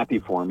night, and I'm happy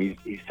for him.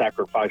 He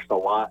sacrificed a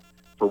lot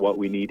for what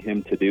we need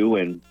him to do,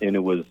 and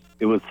it was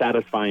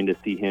satisfying to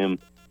see him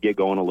get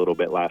going a little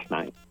bit last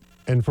night.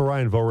 And for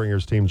Ryan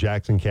Vohringer's team,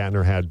 Jackson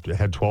Katner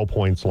had 12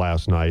 points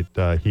last night.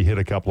 He hit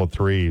a couple of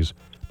threes,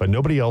 but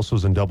nobody else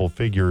was in double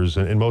figures,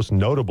 and most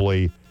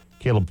notably,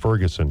 Caleb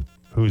Ferguson,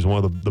 who's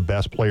one of the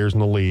best players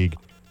in the league,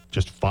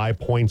 just 5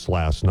 points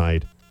last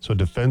night. So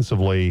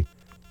defensively,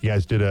 you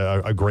guys did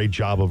a great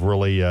job of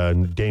really,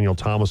 Daniel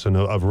Thomason,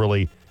 of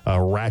really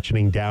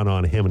ratcheting down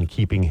on him and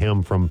keeping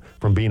him from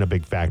being a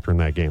big factor in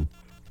that game.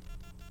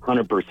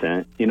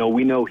 100%.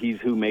 We know he's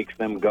who makes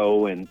them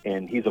go, and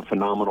he's a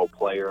phenomenal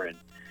player.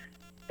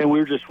 And we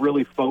were just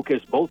really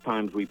focused both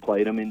times we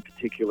played him, in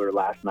particular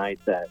last night,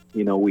 that,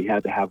 we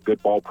had to have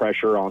good ball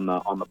pressure on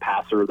the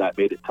passer. That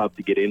made it tough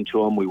to get into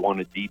him. We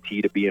wanted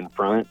DT to be in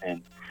front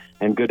and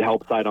good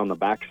help side on the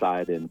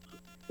backside. And,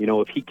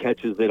 if he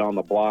catches it on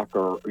the block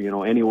or,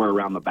 anywhere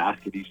around the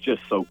basket, he's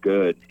just so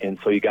good. And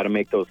so you got to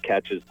make those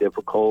catches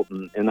difficult.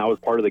 And that was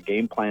part of the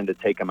game plan to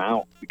take him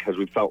out, because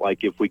we felt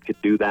like if we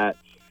could do that,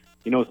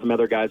 some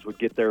other guys would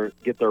get their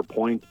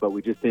points, but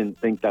we just didn't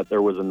think that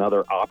there was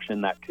another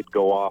option that could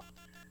go off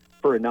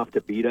for enough to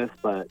beat us.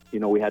 But,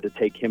 we had to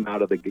take him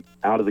out of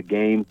the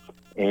game.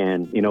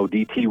 And,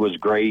 DT was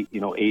great.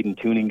 Aiden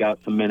Tuning got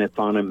some minutes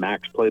on him.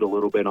 Max played a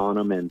little bit on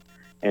him,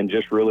 and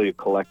just really a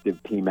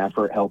collective team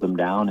effort held him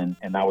down,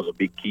 and that was a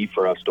big key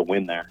for us to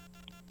win there.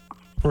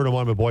 Fruita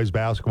Monument boys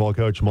basketball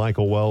coach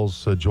Michael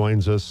Wells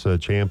joins us,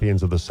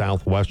 champions of the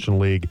Southwestern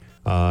League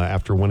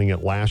after winning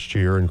it last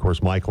year. And, of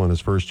course, Michael in his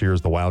first year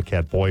as the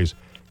Wildcat boys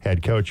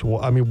head coach.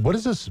 Well, what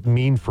does this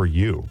mean for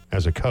you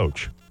as a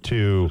coach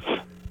to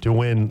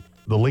win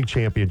the league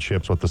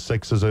championships with the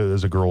Six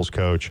as a girls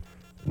coach,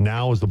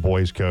 now as the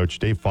boys coach?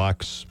 Dave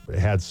Fox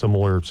had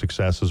similar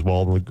success as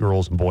well on the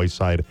girls and boys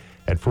side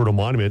at Fruita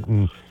Monument.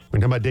 And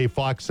when you're talking about Dave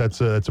Fox, that's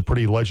a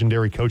pretty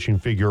legendary coaching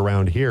figure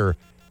around here.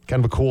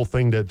 Kind of a cool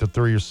thing to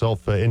throw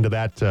yourself into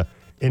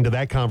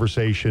that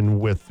conversation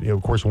with,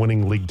 of course,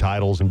 winning league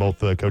titles in both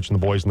coaching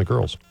the boys and the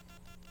girls.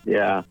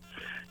 Yeah.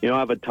 I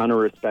have a ton of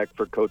respect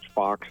for Coach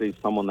Fox. He's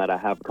someone that I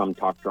have come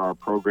talk to our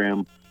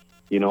program,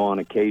 on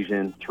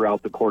occasion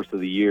throughout the course of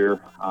the year.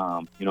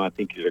 I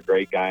think he's a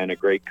great guy and a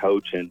great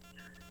coach. And,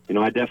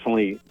 I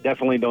definitely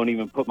don't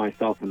even put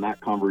myself in that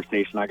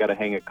conversation. I got to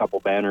hang a couple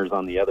banners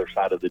on the other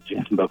side of the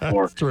gym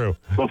before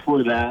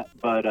that.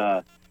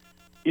 But,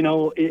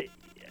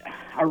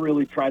 I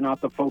really try not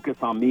to focus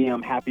on me.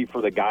 I'm happy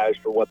for the guys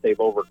for what they've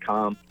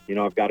overcome.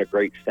 I've got a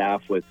great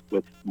staff with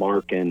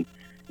Mark and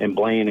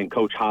Blaine and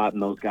Coach Hott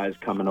and those guys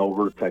coming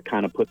over to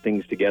kind of put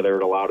things together.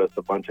 It allowed us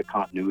a bunch of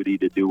continuity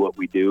to do what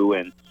we do.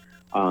 And,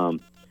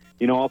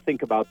 I'll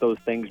think about those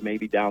things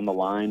maybe down the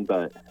line,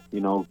 but,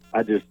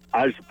 I just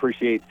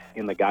appreciate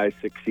seeing the guys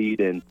succeed.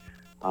 And,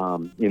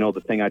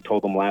 the thing I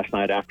told them last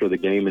night after the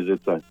game is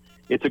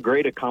it's a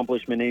great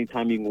accomplishment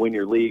anytime you can win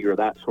your league or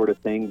that sort of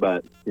thing.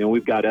 But,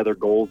 we've got other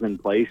goals in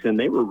place, and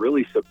they were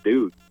really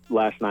subdued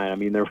last night. I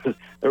mean, there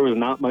was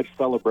not much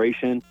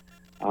celebration,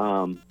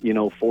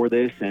 for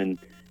this. And,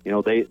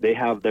 they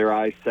have their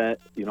eyes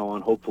set,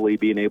 on hopefully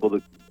being able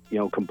to,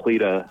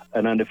 complete an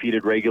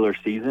undefeated regular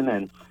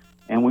season.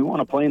 And we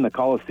want to play in the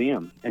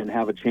Coliseum and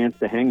have a chance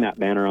to hang that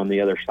banner on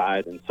the other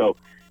side. And so,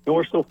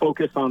 we're still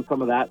focused on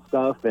some of that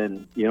stuff.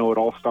 And, it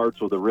all starts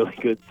with a really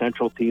good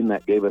Central team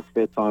that gave us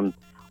fits on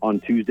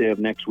Tuesday of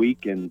next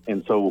week. And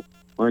so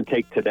we're going to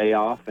take today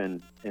off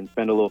and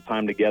spend a little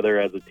time together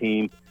as a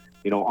team,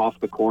 off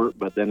the court.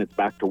 But then it's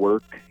back to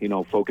work,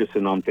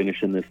 focusing on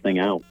finishing this thing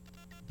out.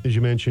 As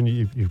you mentioned,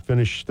 you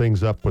finish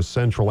things up with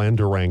Central and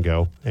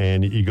Durango,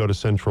 and you go to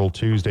Central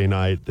Tuesday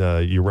night.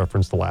 You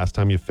referenced the last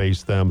time you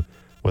faced them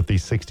with the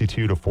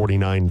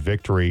 62-49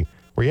 victory,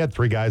 where you had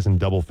three guys in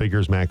double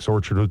figures. Max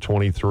Orchard with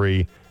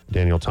 23,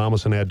 Daniel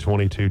Thomason had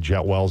 22,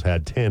 Jet Wells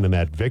had 10 in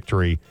that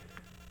victory.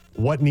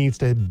 What needs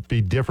to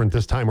be different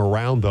this time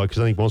around, though? Because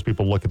I think most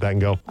people look at that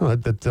and go, "Oh,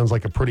 that sounds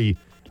like a pretty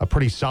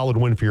solid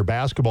win for your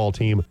basketball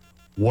team."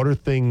 What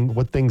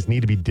things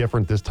need to be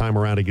different this time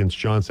around against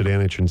John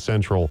Sudanich and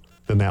Central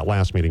than that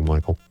last meeting,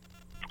 Michael?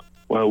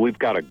 Well, we've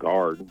got a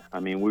guard.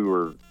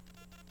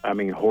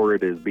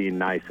 Horrid is being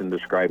nice in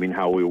describing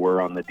how we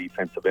were on the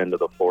defensive end of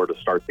the floor to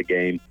start the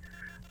game,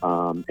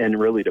 and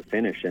really to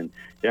finish. And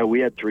yeah,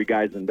 we had three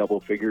guys in double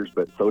figures,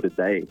 but so did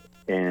they.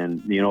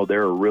 And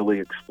they're a really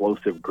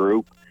explosive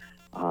group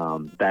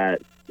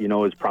that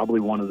is probably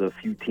one of the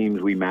few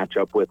teams we match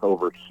up with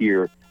over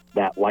here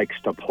that likes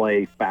to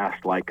play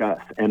fast like us,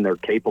 and they're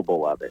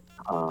capable of it.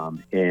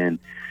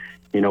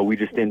 We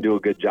just didn't do a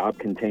good job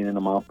containing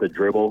them off the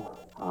dribble.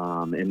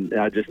 And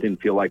I just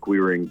didn't feel like we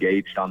were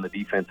engaged on the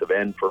defensive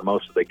end for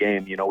most of the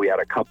game. We had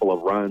a couple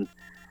of runs,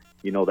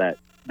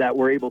 that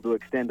were able to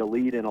extend a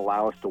lead and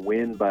allow us to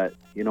win, but,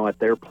 at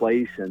their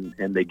place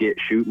and they get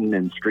shooting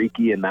and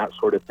streaky and that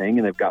sort of thing,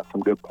 and they've got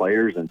some good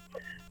players. And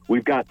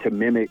we've got to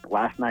mimic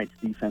last night's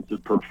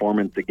defensive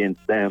performance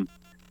against them,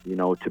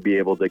 to be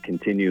able to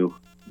continue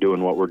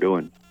doing what we're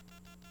doing.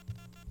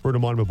 Fruita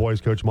Monument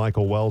boys coach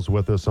Michael Wells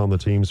with us on the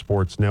Team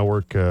Sports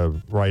Network.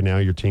 Right now,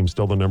 your team's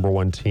still the number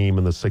one team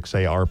in the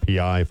 6A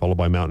RPI, followed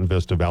by Mountain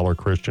Vista, Valor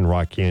Christian,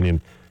 Rock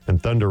Canyon,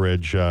 and Thunder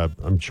Ridge.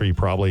 I'm sure you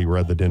probably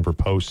read the Denver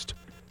Post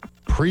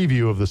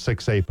preview of the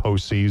 6A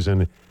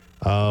postseason,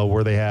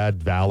 where they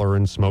had Valor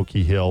and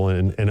Smoky Hill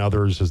and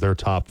others as their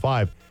top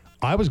five.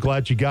 I was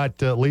glad you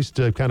got at least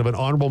kind of an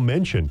honorable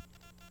mention,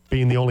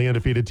 being the only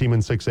undefeated team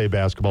in 6A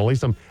basketball. At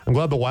least I'm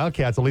glad the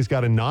Wildcats at least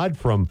got a nod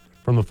from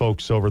the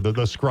folks over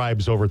the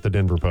scribes over at the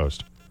Denver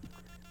Post.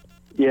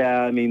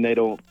 Yeah, they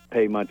don't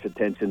pay much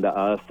attention to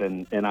us,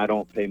 and I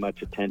don't pay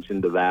much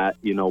attention to that.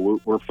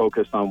 We're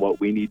focused on what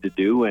we need to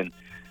do, and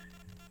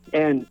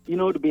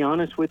to be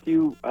honest with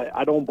you,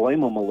 I don't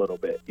blame them a little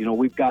bit.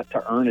 We've got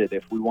to earn it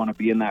if we want to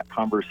be in that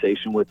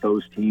conversation with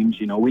those teams.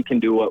 We can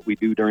do what we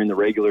do during the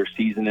regular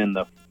season and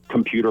the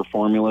computer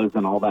formulas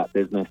and all that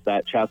business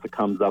that Chassa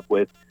comes up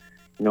with.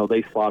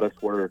 They slot us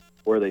where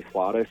they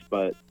slot us,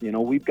 but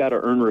we've got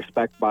to earn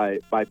respect by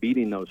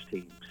beating those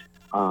teams,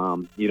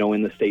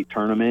 in the state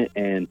tournament.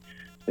 And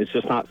it's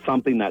just not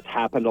something that's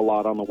happened a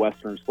lot on the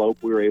Western Slope.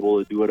 We were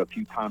able to do it a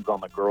few times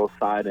on the girls'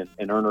 side and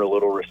earn a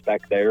little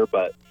respect there,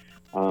 but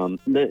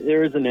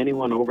there isn't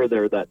anyone over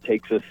there that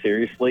takes us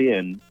seriously,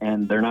 and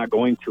they're not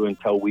going to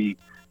until we,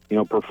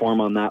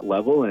 perform on that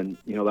level. And,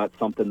 that's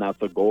something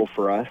that's a goal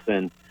for us.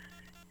 And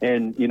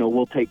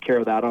we'll take care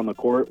of that on the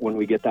court when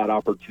we get that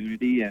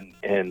opportunity,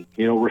 and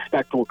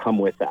respect will come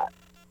with that.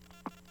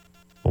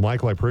 Well,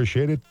 Michael, I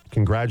appreciate it.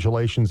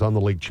 Congratulations on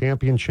the league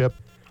championship,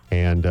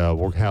 and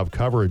we'll have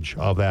coverage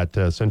of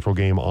that Central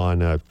game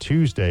on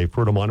Tuesday.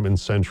 Fruita Monument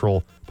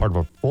Central, part of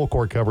a full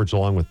court coverage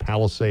along with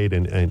Palisade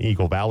and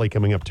Eagle Valley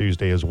coming up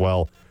Tuesday as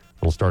well.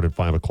 It'll start at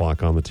 5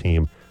 o'clock on the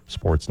Team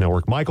Sports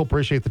Network. Michael,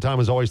 appreciate the time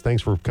as always.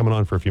 Thanks for coming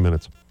on for a few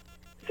minutes.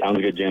 Sounds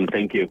good, Jim.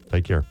 Thank you.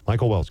 Take care.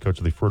 Michael Wells, coach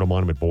of the Fruita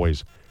Monument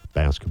boys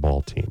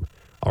basketball team.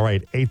 All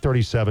right,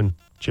 8:37.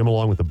 Jim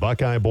along with the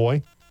Buckeye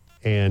boy.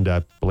 And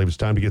I believe it's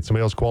time to get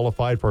somebody else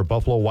qualified for a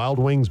Buffalo Wild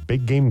Wings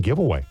big game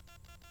giveaway.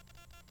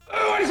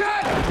 What is that?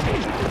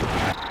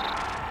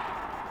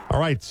 All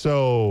right,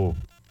 so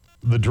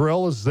the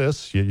drill is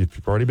this.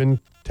 You've already been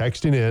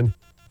texting in.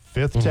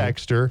 Fifth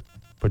texter,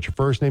 put your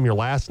first name, your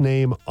last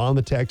name on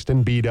the text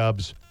and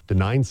B-dubs to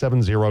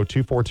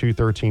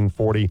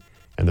 970-242-1340.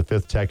 And the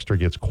fifth texter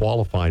gets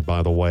qualified,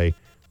 by the way,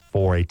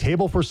 for a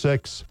table for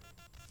six,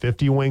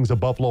 50 wings of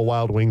Buffalo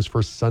Wild Wings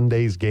for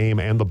Sunday's game,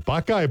 and the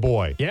Buckeye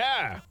boy.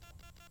 Yeah.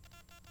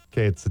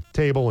 Okay, it's a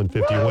table and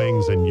 50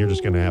 wings, and you're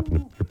just going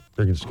to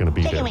you're just going to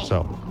be there.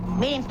 So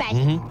Medium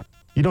spicy.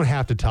 you don't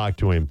have to talk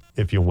to him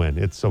if you win.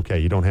 It's okay.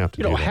 You don't have to.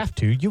 You don't have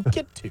to. You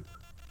get to.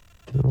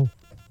 No.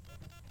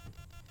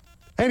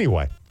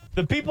 Anyway,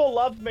 The people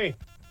love me.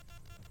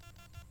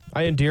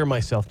 I endear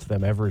myself to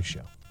them every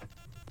show.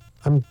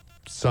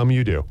 Some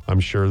you do. I'm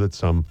sure that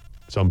some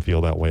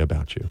feel that way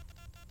about you.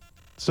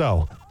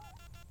 So,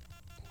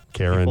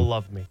 Karen. People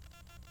love me.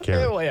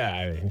 Karen.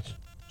 Yeah,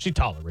 She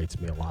tolerates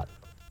me a lot.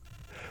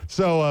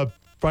 So,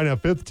 find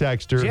out fifth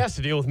texter. She has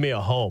to deal with me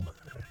at home.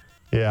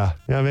 Yeah,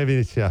 maybe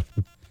it's, yeah.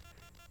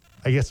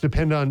 I guess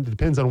depends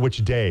on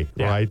which day,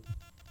 Yeah. right?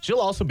 She'll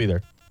also be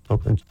there. Oh,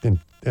 and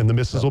the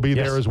missus will be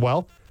Yes. there as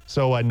well.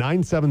 So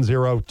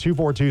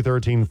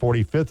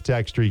 970-242-1340, fifth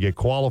texter, you get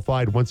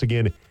qualified. Once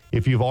again,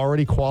 if you've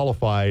already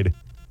qualified,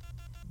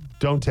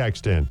 don't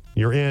text in.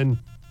 You're in.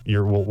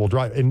 We'll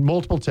drive in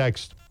multiple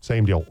texts.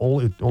 Same deal.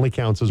 Only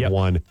counts as Yep.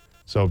 one.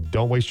 So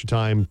don't waste your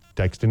time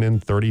texting in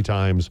 30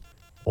 times.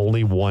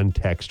 Only one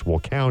text will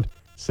count.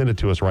 Send it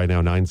to us right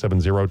now,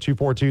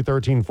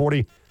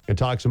 970-242-1340. And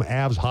talk some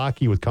Avs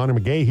hockey with Connor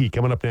McGahey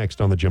coming up next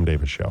on The Jim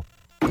Davis Show.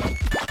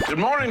 Good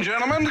morning,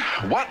 gentlemen.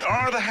 What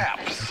are the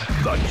haps?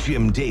 The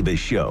Jim Davis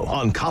Show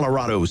on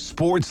Colorado's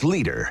sports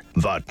leader,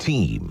 The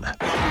Team.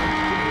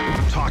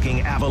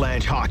 Talking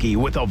Avalanche hockey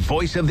with the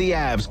voice of the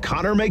Avs,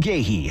 Connor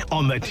McGahey,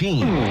 on The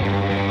Team.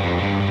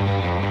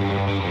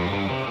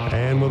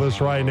 And with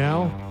us right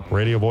now,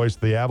 radio voice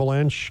of the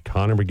Avalanche,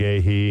 Connor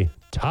McGahey.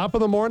 Top of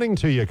the morning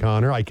to you,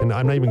 Connor. I'm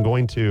not even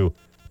going to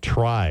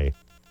try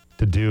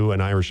to do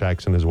an Irish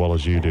accent as well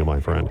as you do, my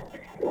friend.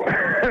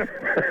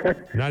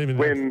 Not even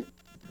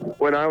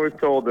When I was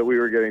told that we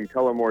were getting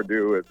Tullamore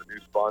Dew as a new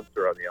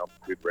sponsor on the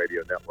Altitude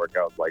Radio Network,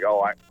 I was like,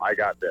 oh, I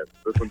got this.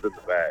 This one's in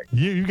the bag.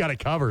 You got it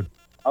covered.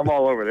 I'm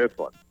all over this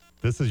one.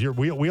 This is your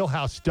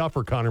wheelhouse stuff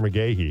for Connor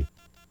McGahey.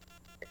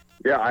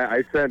 Yeah,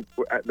 I sent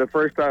the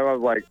first time I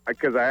was like,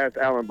 because I asked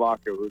Alan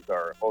Baca, who's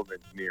our home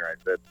engineer, I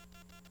said,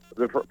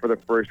 for the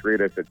first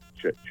read, I said,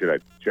 should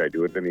I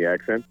do it in the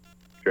accent?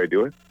 Should I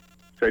do it?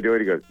 Should I do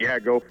it? He goes, yeah,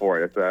 go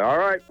for it. I said, all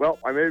right, well,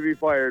 I may be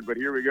fired, but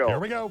here we go. Here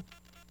we go.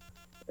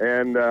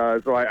 And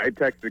so I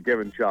texted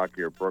Kevin Schock,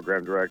 your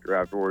program director,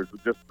 afterwards,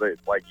 with just the,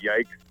 like,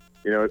 yikes,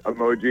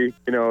 emoji,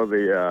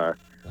 the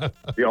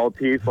all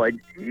teeth, like,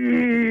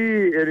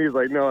 ee! And he's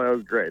like, no, that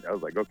was great. I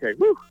was like, okay,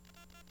 woo.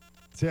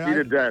 See, He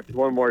did that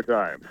one more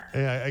time.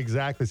 Yeah,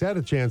 exactly. So I had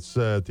a chance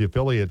at the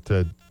affiliate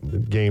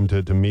game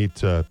to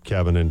meet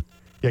Kevin. And,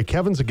 yeah,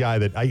 Kevin's a guy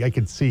that I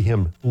could see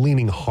him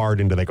leaning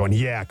hard into that, going,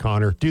 yeah,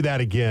 Connor, do that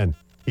again.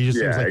 He just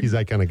seems like he's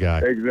that kind of guy.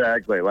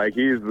 Exactly. Like,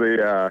 he's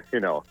the,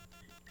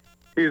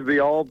 he's the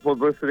all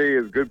publicity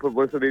is good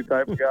publicity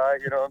type of guy,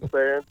 you know what I'm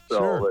saying? So,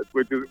 Sure.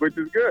 which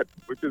is good,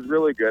 which is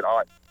really good.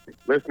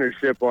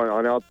 Listenership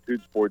on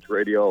Altitude Sports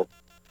Radio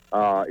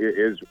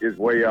is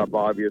way up,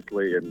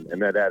 obviously,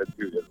 and that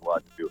attitude has a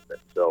lot to do with it.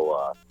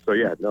 So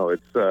yeah, no,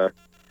 it's I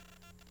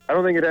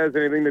don't think it has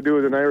anything to do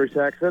with an Irish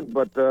accent,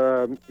 but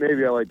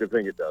maybe I like to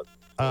think it does.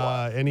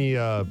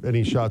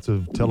 Any shots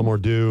of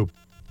Tullamore Dew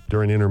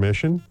during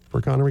intermission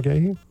for Connor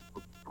McGahey?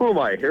 Who am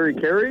I, Harry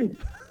Carey?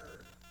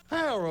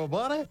 Hey,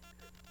 everybody.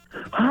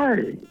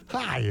 Hi.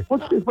 Hi.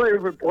 What's your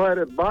favorite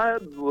planet?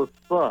 Mine's the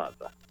sun.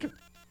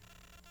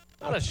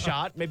 Not a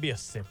shot, maybe a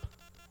sip.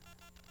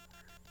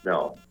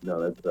 No,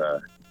 that's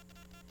the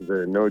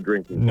no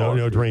drinking. No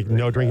policy. drink.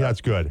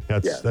 That's good.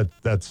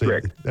 That's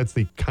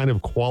the kind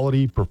of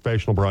quality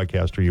professional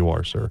broadcaster you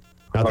are, sir.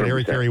 Not that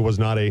Harry 100%. Carey was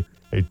not a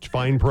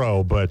fine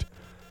pro, but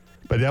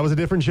that was a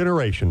different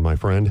generation, my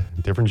friend.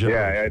 Different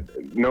generation.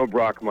 Yeah, no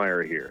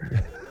Brockmeyer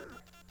here.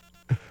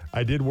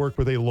 I did work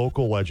with a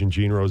local legend,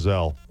 Gene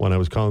Rozelle, when I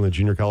was calling the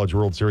Junior College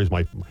World Series.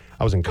 I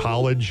was in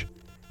college.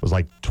 I was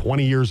like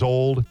 20 years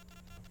old.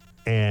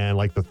 And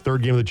like the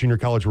third game of the Junior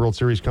College World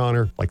Series,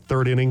 Connor, like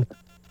third inning,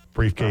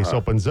 briefcase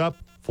opens up,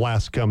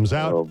 flask comes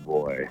out. Oh,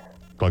 boy.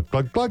 Glug,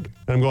 glug, glug.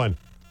 And I'm going,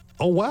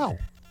 oh, wow.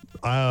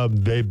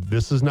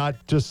 This is not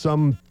just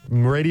some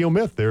radio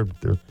myth. There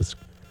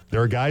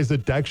are guys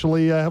that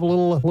actually have a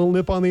little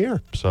nip on the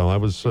air. So I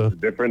was...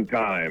 Different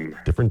time.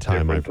 Different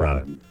time, my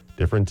friend.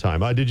 Different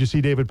time. Did you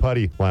see David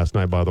Putty last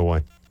night, by the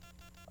way?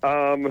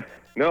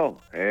 No,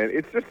 and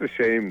it's just a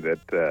shame that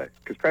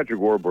because Patrick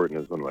Warburton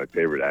is one of my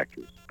favorite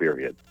actors,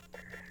 period.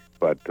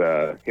 But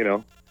why'd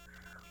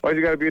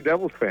you got to be a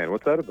Devils fan?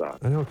 What's that about?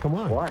 I know, come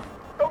on. Why?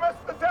 Don't mess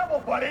with the devil,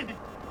 buddy.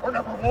 We're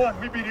number one.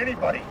 We beat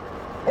anybody.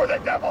 We're the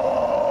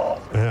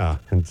Devils. Yeah,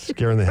 and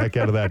scaring the heck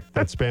out of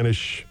that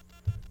Spanish,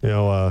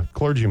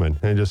 clergyman,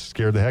 and just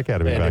scared the heck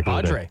out of me Yeah, back the in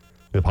the day. Padre.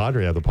 The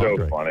Padre, yeah, the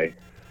Padre. So funny.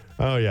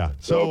 Oh, yeah.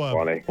 So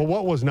funny. But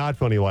what was not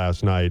funny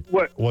last night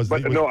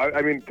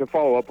I mean, to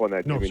follow up on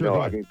that, No, Jimmy, sure, go I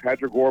ahead. mean,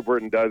 Patrick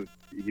Warburton does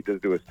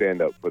do a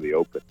stand-up for the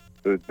Open,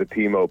 the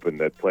team Open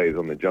that plays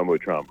on the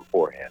Jumbotron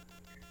beforehand.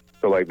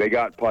 So, like, they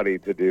got Putty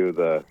to do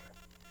the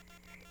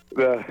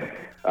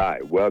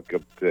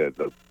welcome to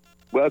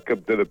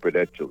the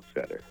Prudential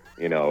Center,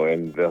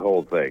 and the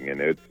whole thing,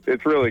 and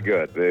it's really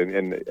good.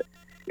 And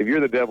if you're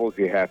the Devils,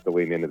 you have to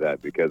lean into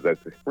that because that's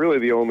really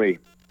the only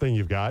thing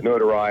you've got?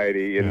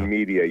 notoriety in Yeah.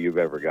 media you've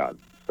ever gotten.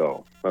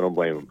 So I don't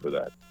blame him for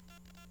that.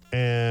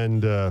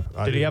 And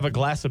Did he have a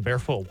glass of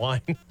barefoot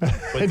wine?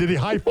 and did he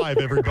high five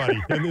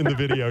everybody in the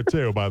video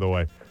too? By the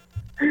way,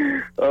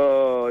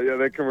 Oh, yeah,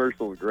 that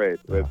commercial is great.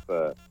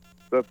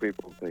 Some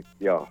people think,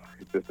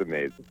 it's just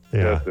amazing.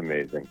 Yeah. Just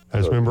amazing. I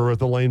just remember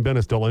with Elaine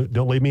Bennis,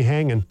 don't leave me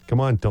hanging.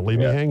 Come on, don't leave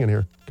me hanging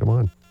here. Come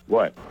on.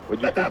 What?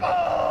 What'd you think?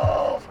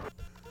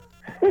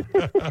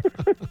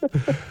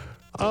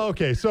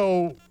 Okay,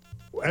 so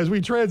As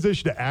we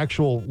transition to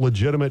actual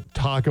legitimate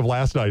talk of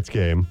last night's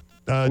game.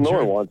 No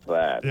one wants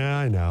that. Yeah,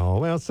 I know.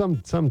 Well,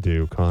 some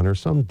do, Connor.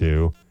 Some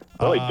do.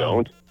 No, they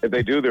don't. If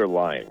they do, they're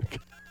lying.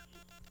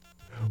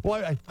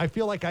 Well, I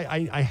feel like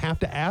I have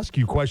to ask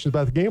you questions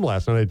about the game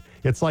last night.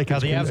 It's like How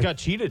the Avs got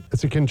cheated.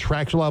 It's a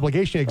contractual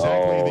obligation.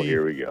 Exactly. Oh,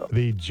 here we go.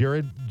 The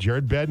Jared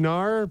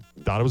Bednar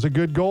thought it was a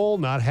good goal.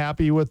 Not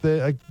happy with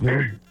the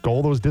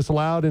goal that was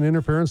disallowed in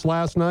interference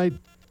last night.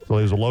 So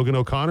there's a Logan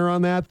O'Connor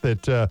on that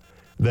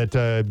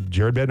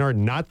Jared Bednar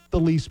not the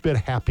least bit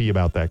happy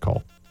about that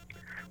call.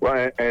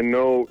 Well, and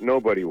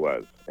nobody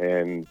was.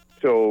 And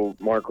so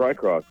Mark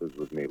Rycroft was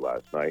with me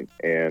last night,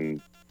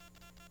 and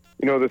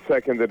the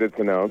second that it's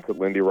announced that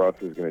Lindy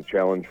Ruff is going to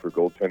challenge for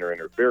goaltender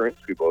interference,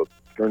 we both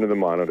turn to the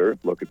monitor,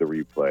 look at the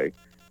replay,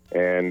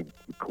 and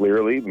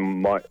clearly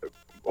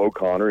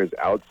O'Connor is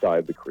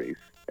outside the crease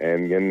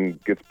and then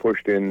gets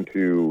pushed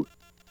into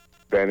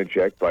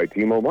Vanacek by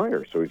Timo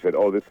Meier. So he said,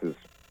 "Oh, this is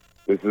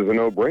a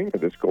no-brainer.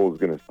 This goal is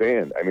going to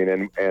stand." I mean,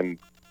 and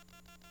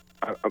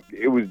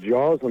it was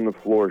jaws on the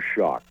floor,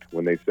 shocked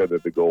when they said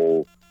that the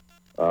goal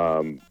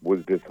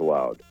was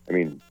disallowed. I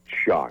mean,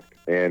 shocked.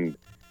 And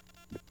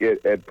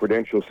at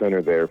Prudential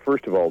Center there,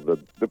 first of all,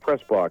 the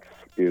press box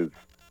is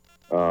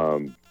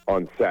on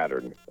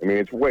Saturn. I mean,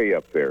 it's way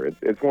up there.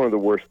 It's one of the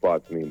worst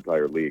spots in the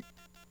entire league.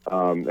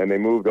 And they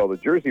moved all the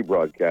Jersey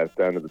broadcasts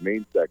down to the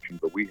main section,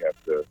 but we have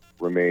to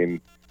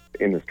remain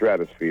in the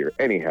stratosphere.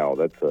 Anyhow,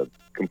 that's a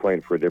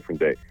complaint for a different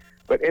day.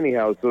 But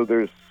anyhow, so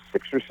there's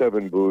 6 or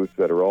 7 booths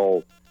that are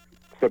all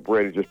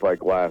separated just by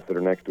glass that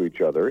are next to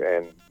each other,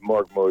 and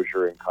Mark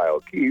Mosier and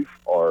Kyle Keefe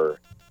are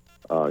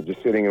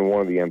just sitting in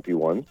one of the empty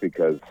ones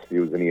because he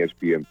was an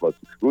ESPN Plus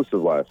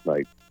exclusive last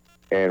night.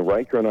 And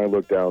Riker and I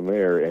looked down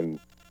there, and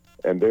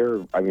they're,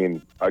 I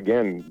mean,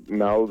 again,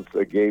 mouths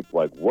agape,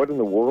 like, what in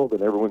the world?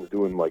 And everyone's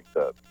doing like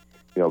the,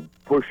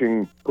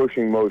 pushing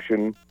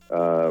motion,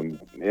 and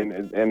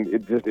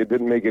it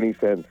didn't make any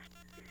sense.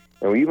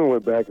 And we even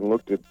went back and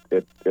looked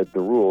at the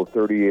rule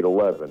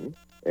 3811,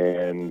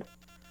 and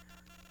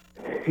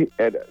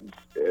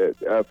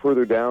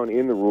further down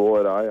in the rule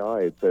at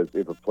II, it says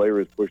if a player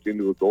is pushed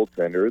into a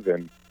goaltender,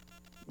 then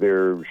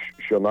there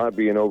shall not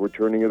be an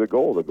overturning of the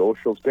goal. The goal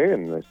shall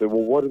stand. And I said,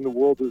 well, what in the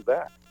world is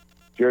that?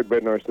 Jared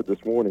Bednar said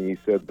this morning, he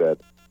said that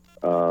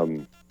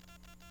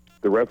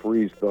the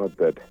referees thought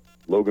that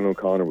Logan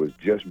O'Connor was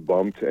just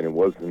bumped, and it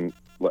wasn't,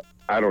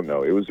 I don't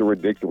know, it was a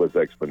ridiculous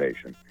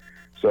explanation.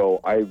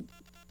 So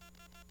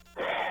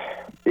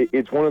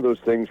it's one of those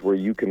things where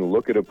you can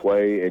look at a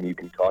play and you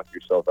can talk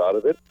yourself out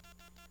of it.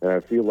 And I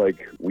feel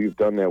like we've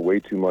done that way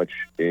too much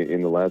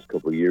in the last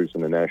couple of years in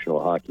the National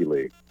Hockey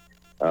League.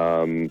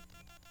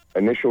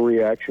 Initial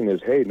reaction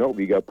is, hey, no,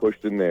 we got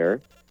pushed in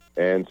there,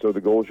 and so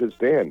the goal should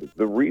stand.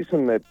 The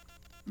reason that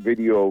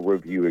video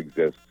review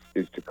exists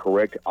is to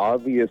correct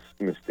obvious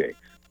mistakes,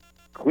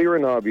 clear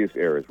and obvious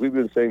errors. We've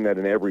been saying that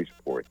in every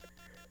sport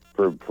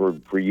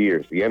for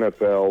years. The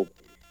NFL,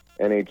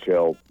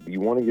 NHL, you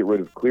want to get rid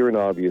of clear and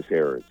obvious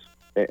errors.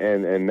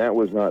 And that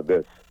was not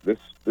this.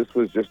 This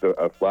was just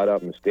a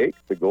flat-out mistake.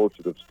 The goal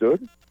should have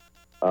stood.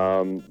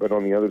 But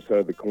on the other side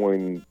of the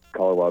coin,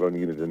 Colorado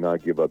needed to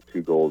not give up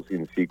 2 goals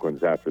in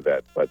sequence after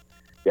that. But,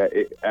 yeah,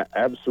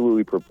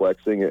 absolutely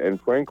perplexing and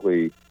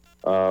frankly,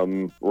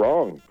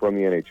 wrong from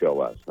the NHL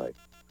last night.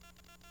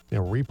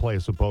 Replay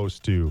is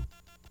supposed to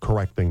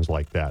correct things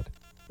like that,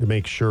 to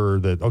make sure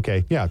that,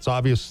 okay, yeah, it's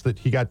obvious that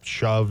he got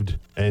shoved,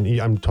 and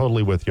I'm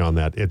totally with you on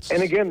that.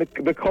 And again,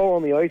 the call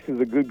on the ice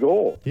is a good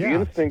goal. Yeah. The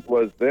instinct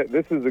was that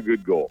this is a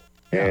good goal.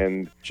 Yeah.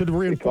 And should have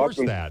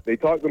reinforced that. They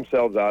talked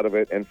themselves out of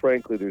it, and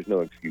frankly, there's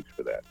no excuse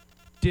for that.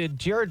 Did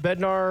Jared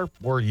Bednar,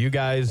 or you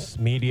guys,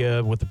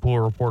 media with the Pool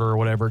Reporter or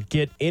whatever,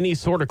 get any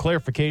sort of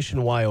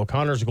clarification why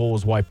O'Connor's goal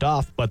was wiped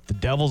off, but the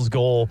Devils'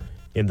 goal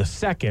in the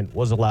second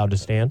was allowed to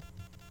stand?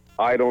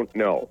 I don't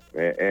know.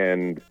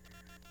 And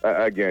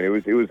again, it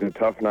was a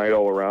tough night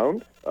all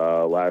around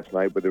last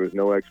night, but there was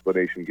no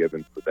explanation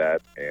given for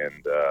that.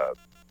 And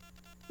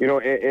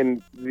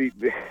and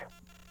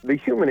the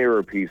human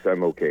error piece,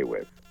 I'm okay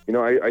with.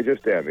 I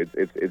just am.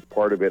 It's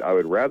part of it. I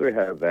would rather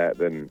have that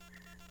than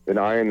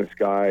eye in the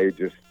sky,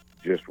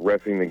 just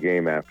reffing the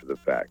game after the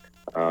fact.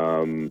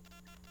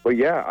 But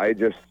yeah,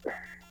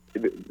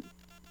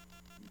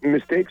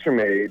 mistakes are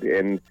made,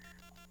 and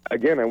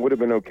again, I would have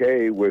been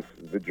okay with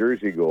the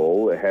Jersey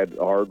goal had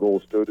our goal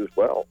stood as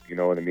well. You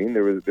know what I mean?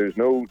 There's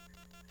no,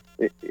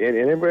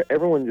 and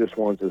everyone just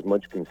wants as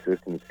much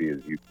consistency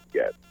as you can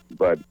get.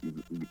 But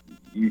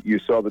you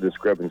saw the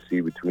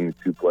discrepancy between the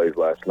 2 plays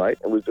last night.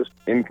 It was just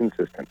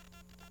inconsistent.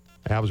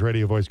 Avs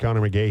radio voice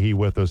Connor McGahey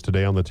with us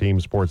today on the Team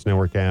Sports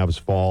Network. Avs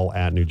fall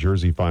at New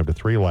Jersey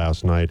 5-3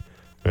 last night.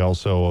 We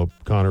also,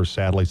 Connor,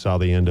 sadly saw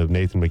the end of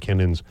Nathan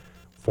MacKinnon's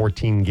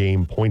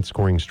 14-game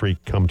point-scoring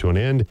streak come to an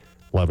end.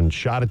 11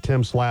 shot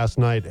attempts last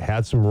night.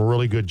 Had some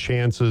really good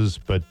chances,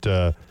 but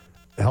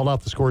held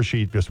off the score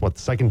sheet just, the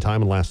second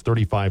time in the last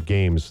 35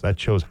 games. That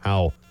shows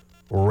how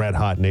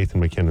red-hot Nathan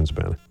MacKinnon's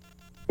been.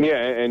 Yeah,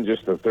 and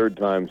just the third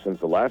time since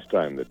the last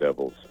time the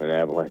Devils and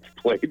Avalanche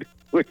played,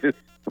 which is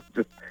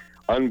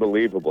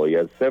unbelievable. He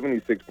has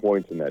 76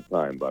 points in that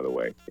time, by the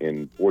way,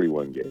 in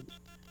 41 games,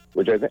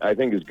 which I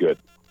think is good.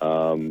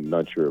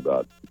 Not sure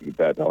about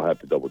that. I'll have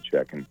to double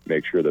check and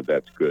make sure that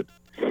that's good.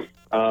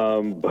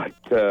 No,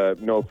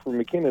 for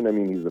McKinnon, I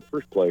mean, he's the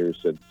first player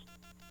since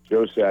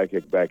Joe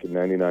Sakic back in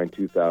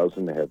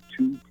 99-2000 to have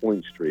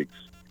 2-point streaks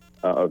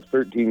of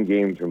 13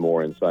 games or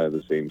more inside of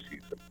the same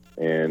season.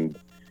 And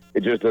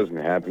it just doesn't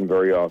happen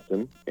very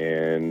often.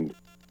 And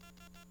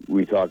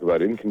we talked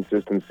about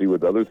inconsistency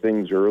with other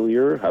things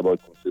earlier. How about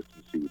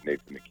consistency with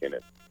Nathan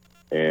McKinnon?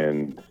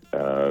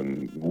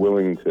 And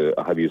willing to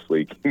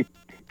obviously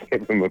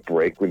give him a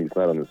break when he's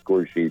not on the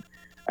score sheet.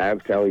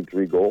 Avs tallied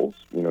 3 goals,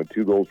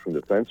 2 goals from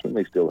defensemen.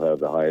 They still have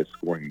the highest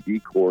scoring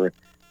D-core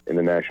in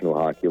the National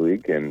Hockey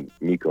League, and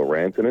Mikko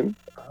Rantanen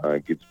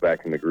gets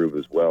back in the groove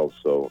as well.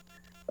 So,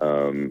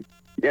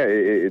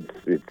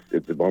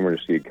 it's a bummer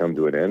to see it come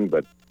to an end,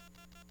 but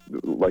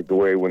like the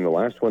way when the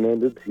last one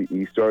ended,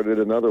 he started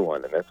another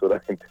one, and that's what I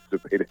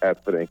anticipate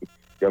happening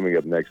coming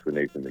up next for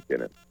Nathan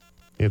McKinnon.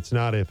 It's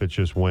not if, it's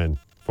just when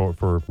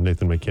for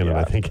Nathan McKinnon. Yeah,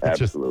 I think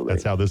it's absolutely.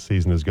 That's how this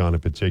season has gone in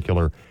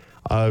particular.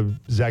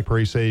 Zach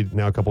Parise,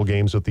 now a couple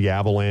games with the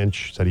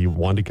Avalanche, said he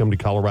wanted to come to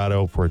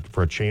Colorado for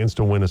a chance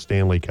to win a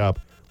Stanley Cup.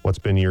 What's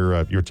been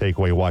your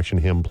takeaway watching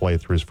him play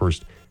through his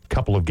first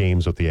couple of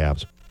games with the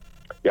Avs?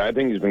 Yeah, I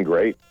think he's been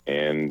great,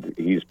 and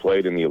he's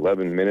played in the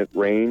 11-minute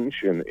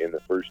range in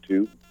the first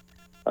 2.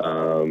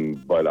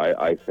 But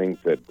I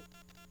think that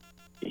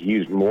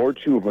he's more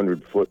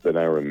 200-foot than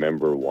I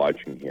remember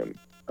watching him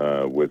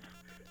with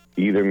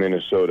either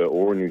Minnesota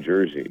or New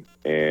Jersey.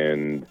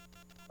 And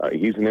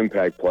he's an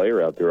impact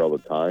player out there all the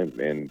time.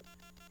 And,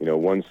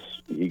 once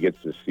he gets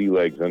the sea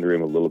legs under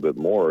him a little bit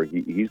more,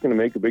 he's going to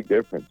make a big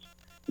difference.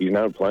 He's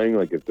not playing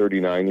like a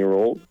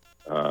 39-year-old,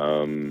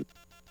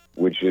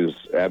 which is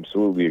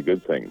absolutely a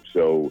good thing.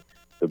 So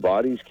the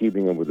body's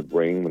keeping up with the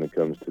brain when it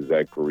comes to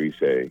Zach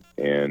Parise.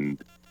 And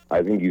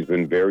I think he's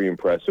been very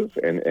impressive.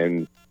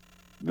 And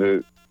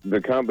the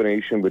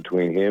combination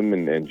between him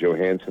and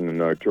Johansson and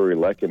Arturi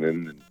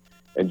Lehkonen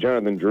and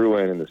Jonathan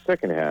Drouin in the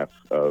second half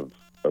of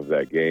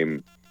that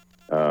game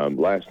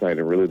last night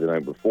and really the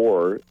night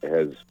before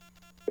has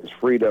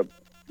freed up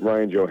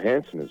Ryan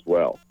Johansson as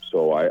well.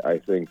 So I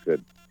think that,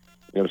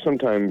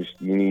 sometimes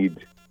you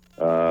need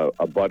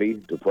a buddy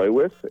to play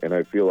with, and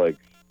I feel like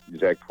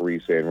Zach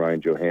Parise and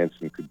Ryan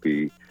Johansson could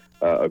be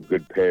a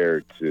good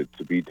pair to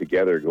be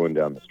together going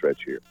down the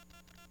stretch here.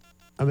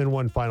 And then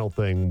one final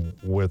thing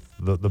with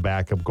the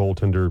backup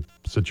goaltender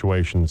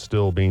situation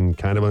still being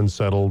kind of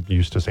unsettled.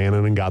 Justus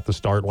Annunen got the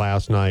start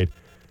last night,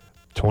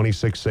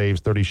 26 saves,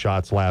 30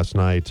 shots last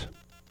night.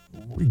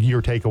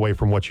 Your takeaway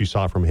from what you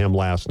saw from him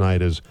last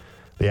night is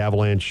the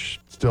Avalanche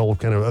still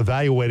kind of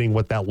evaluating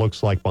what that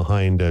looks like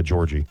behind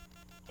Georgie.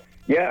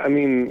 Yeah, I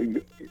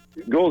mean,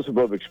 goals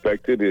above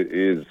expected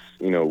is,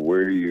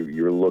 where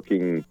you're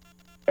looking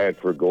at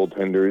for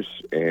goaltenders.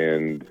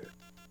 And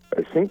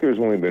I think there's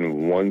only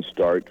been one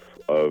start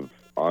of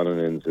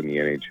Annanen's in the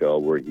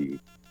NHL where he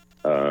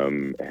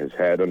has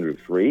had under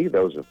 3.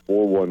 That was a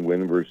 4-1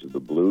 win versus the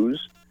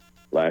Blues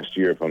last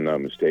year, if I'm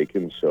not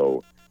mistaken.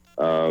 So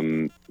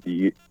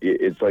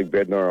it's like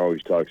Bednar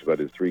always talks about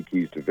his 3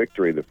 keys to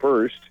victory. The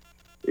first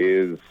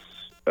is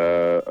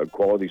a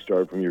quality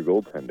start from your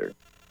goaltender.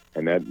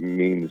 And that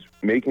means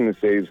making the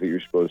saves that you're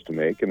supposed to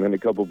make, and then a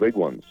couple big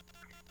ones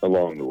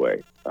along the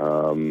way.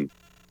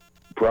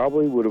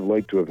 Probably would have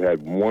liked to have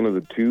had one of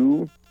the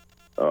 2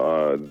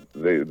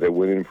 that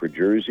went in for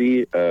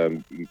Jersey.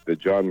 The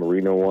John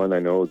Marino one, I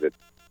know that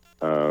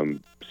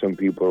some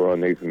people are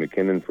on Nathan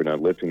McKinnon for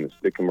not lifting the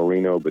stick of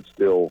Marino, but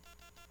still,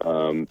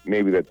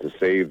 maybe that's a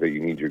save that you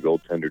need your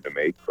goaltender to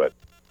make. But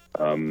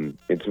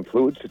it's a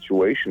fluid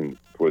situation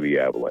for the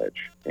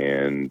Avalanche,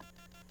 and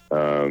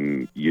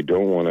you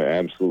don't want to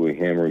absolutely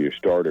hammer your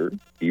starter,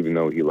 even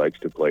though he likes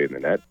to play in the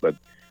net. But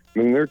I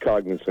mean, they're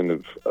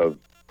cognizant of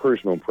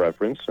personal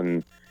preference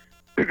and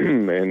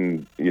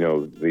and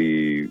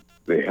the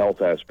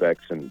health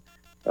aspects and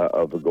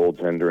of a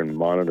goaltender and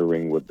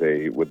monitoring what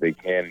they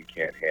can and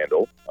can't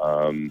handle.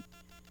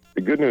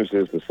 The good news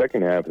is the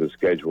second half of the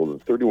schedule, the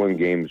 31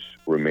 games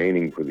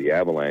remaining for the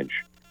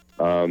Avalanche,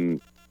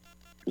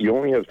 you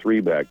only have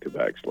 3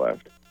 back-to-backs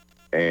left.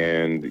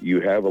 And you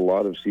have a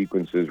lot of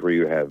sequences where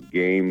you have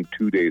game,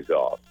 2 days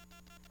off,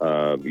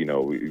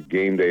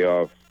 game day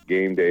off,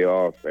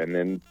 and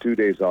then 2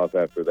 days off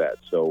after that.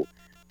 So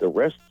the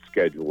rest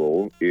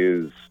schedule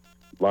is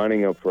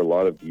lining up for a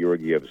lot of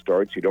Georgiev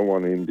starts. You don't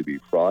want him to be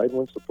fried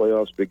once the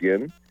playoffs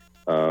begin.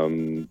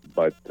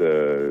 But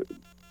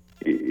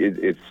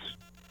it's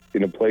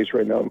in a place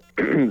right now,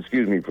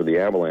 excuse me, for the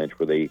Avalanche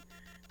where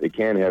they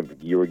can have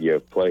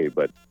Georgiev play,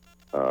 but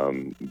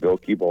they'll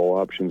keep all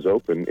options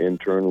open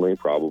internally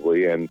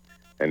probably and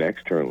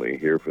externally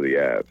here for the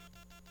Avs.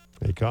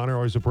 Hey, Connor,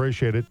 always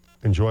appreciate it.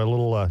 Enjoy a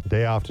little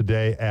day off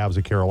today. Avs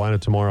at Carolina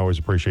tomorrow. Always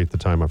appreciate the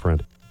time, my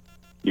friend.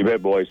 You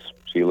bet, boys.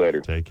 See you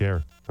later. Take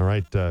care. All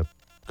right,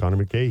 Connor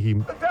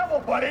McKay. The devil,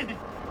 buddy.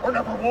 We're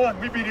number 1.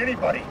 We beat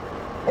anybody.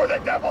 We're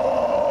the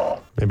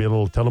devil. Maybe a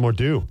little tell him or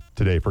do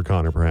today for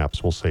Connor,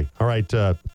 perhaps. We'll see. All right,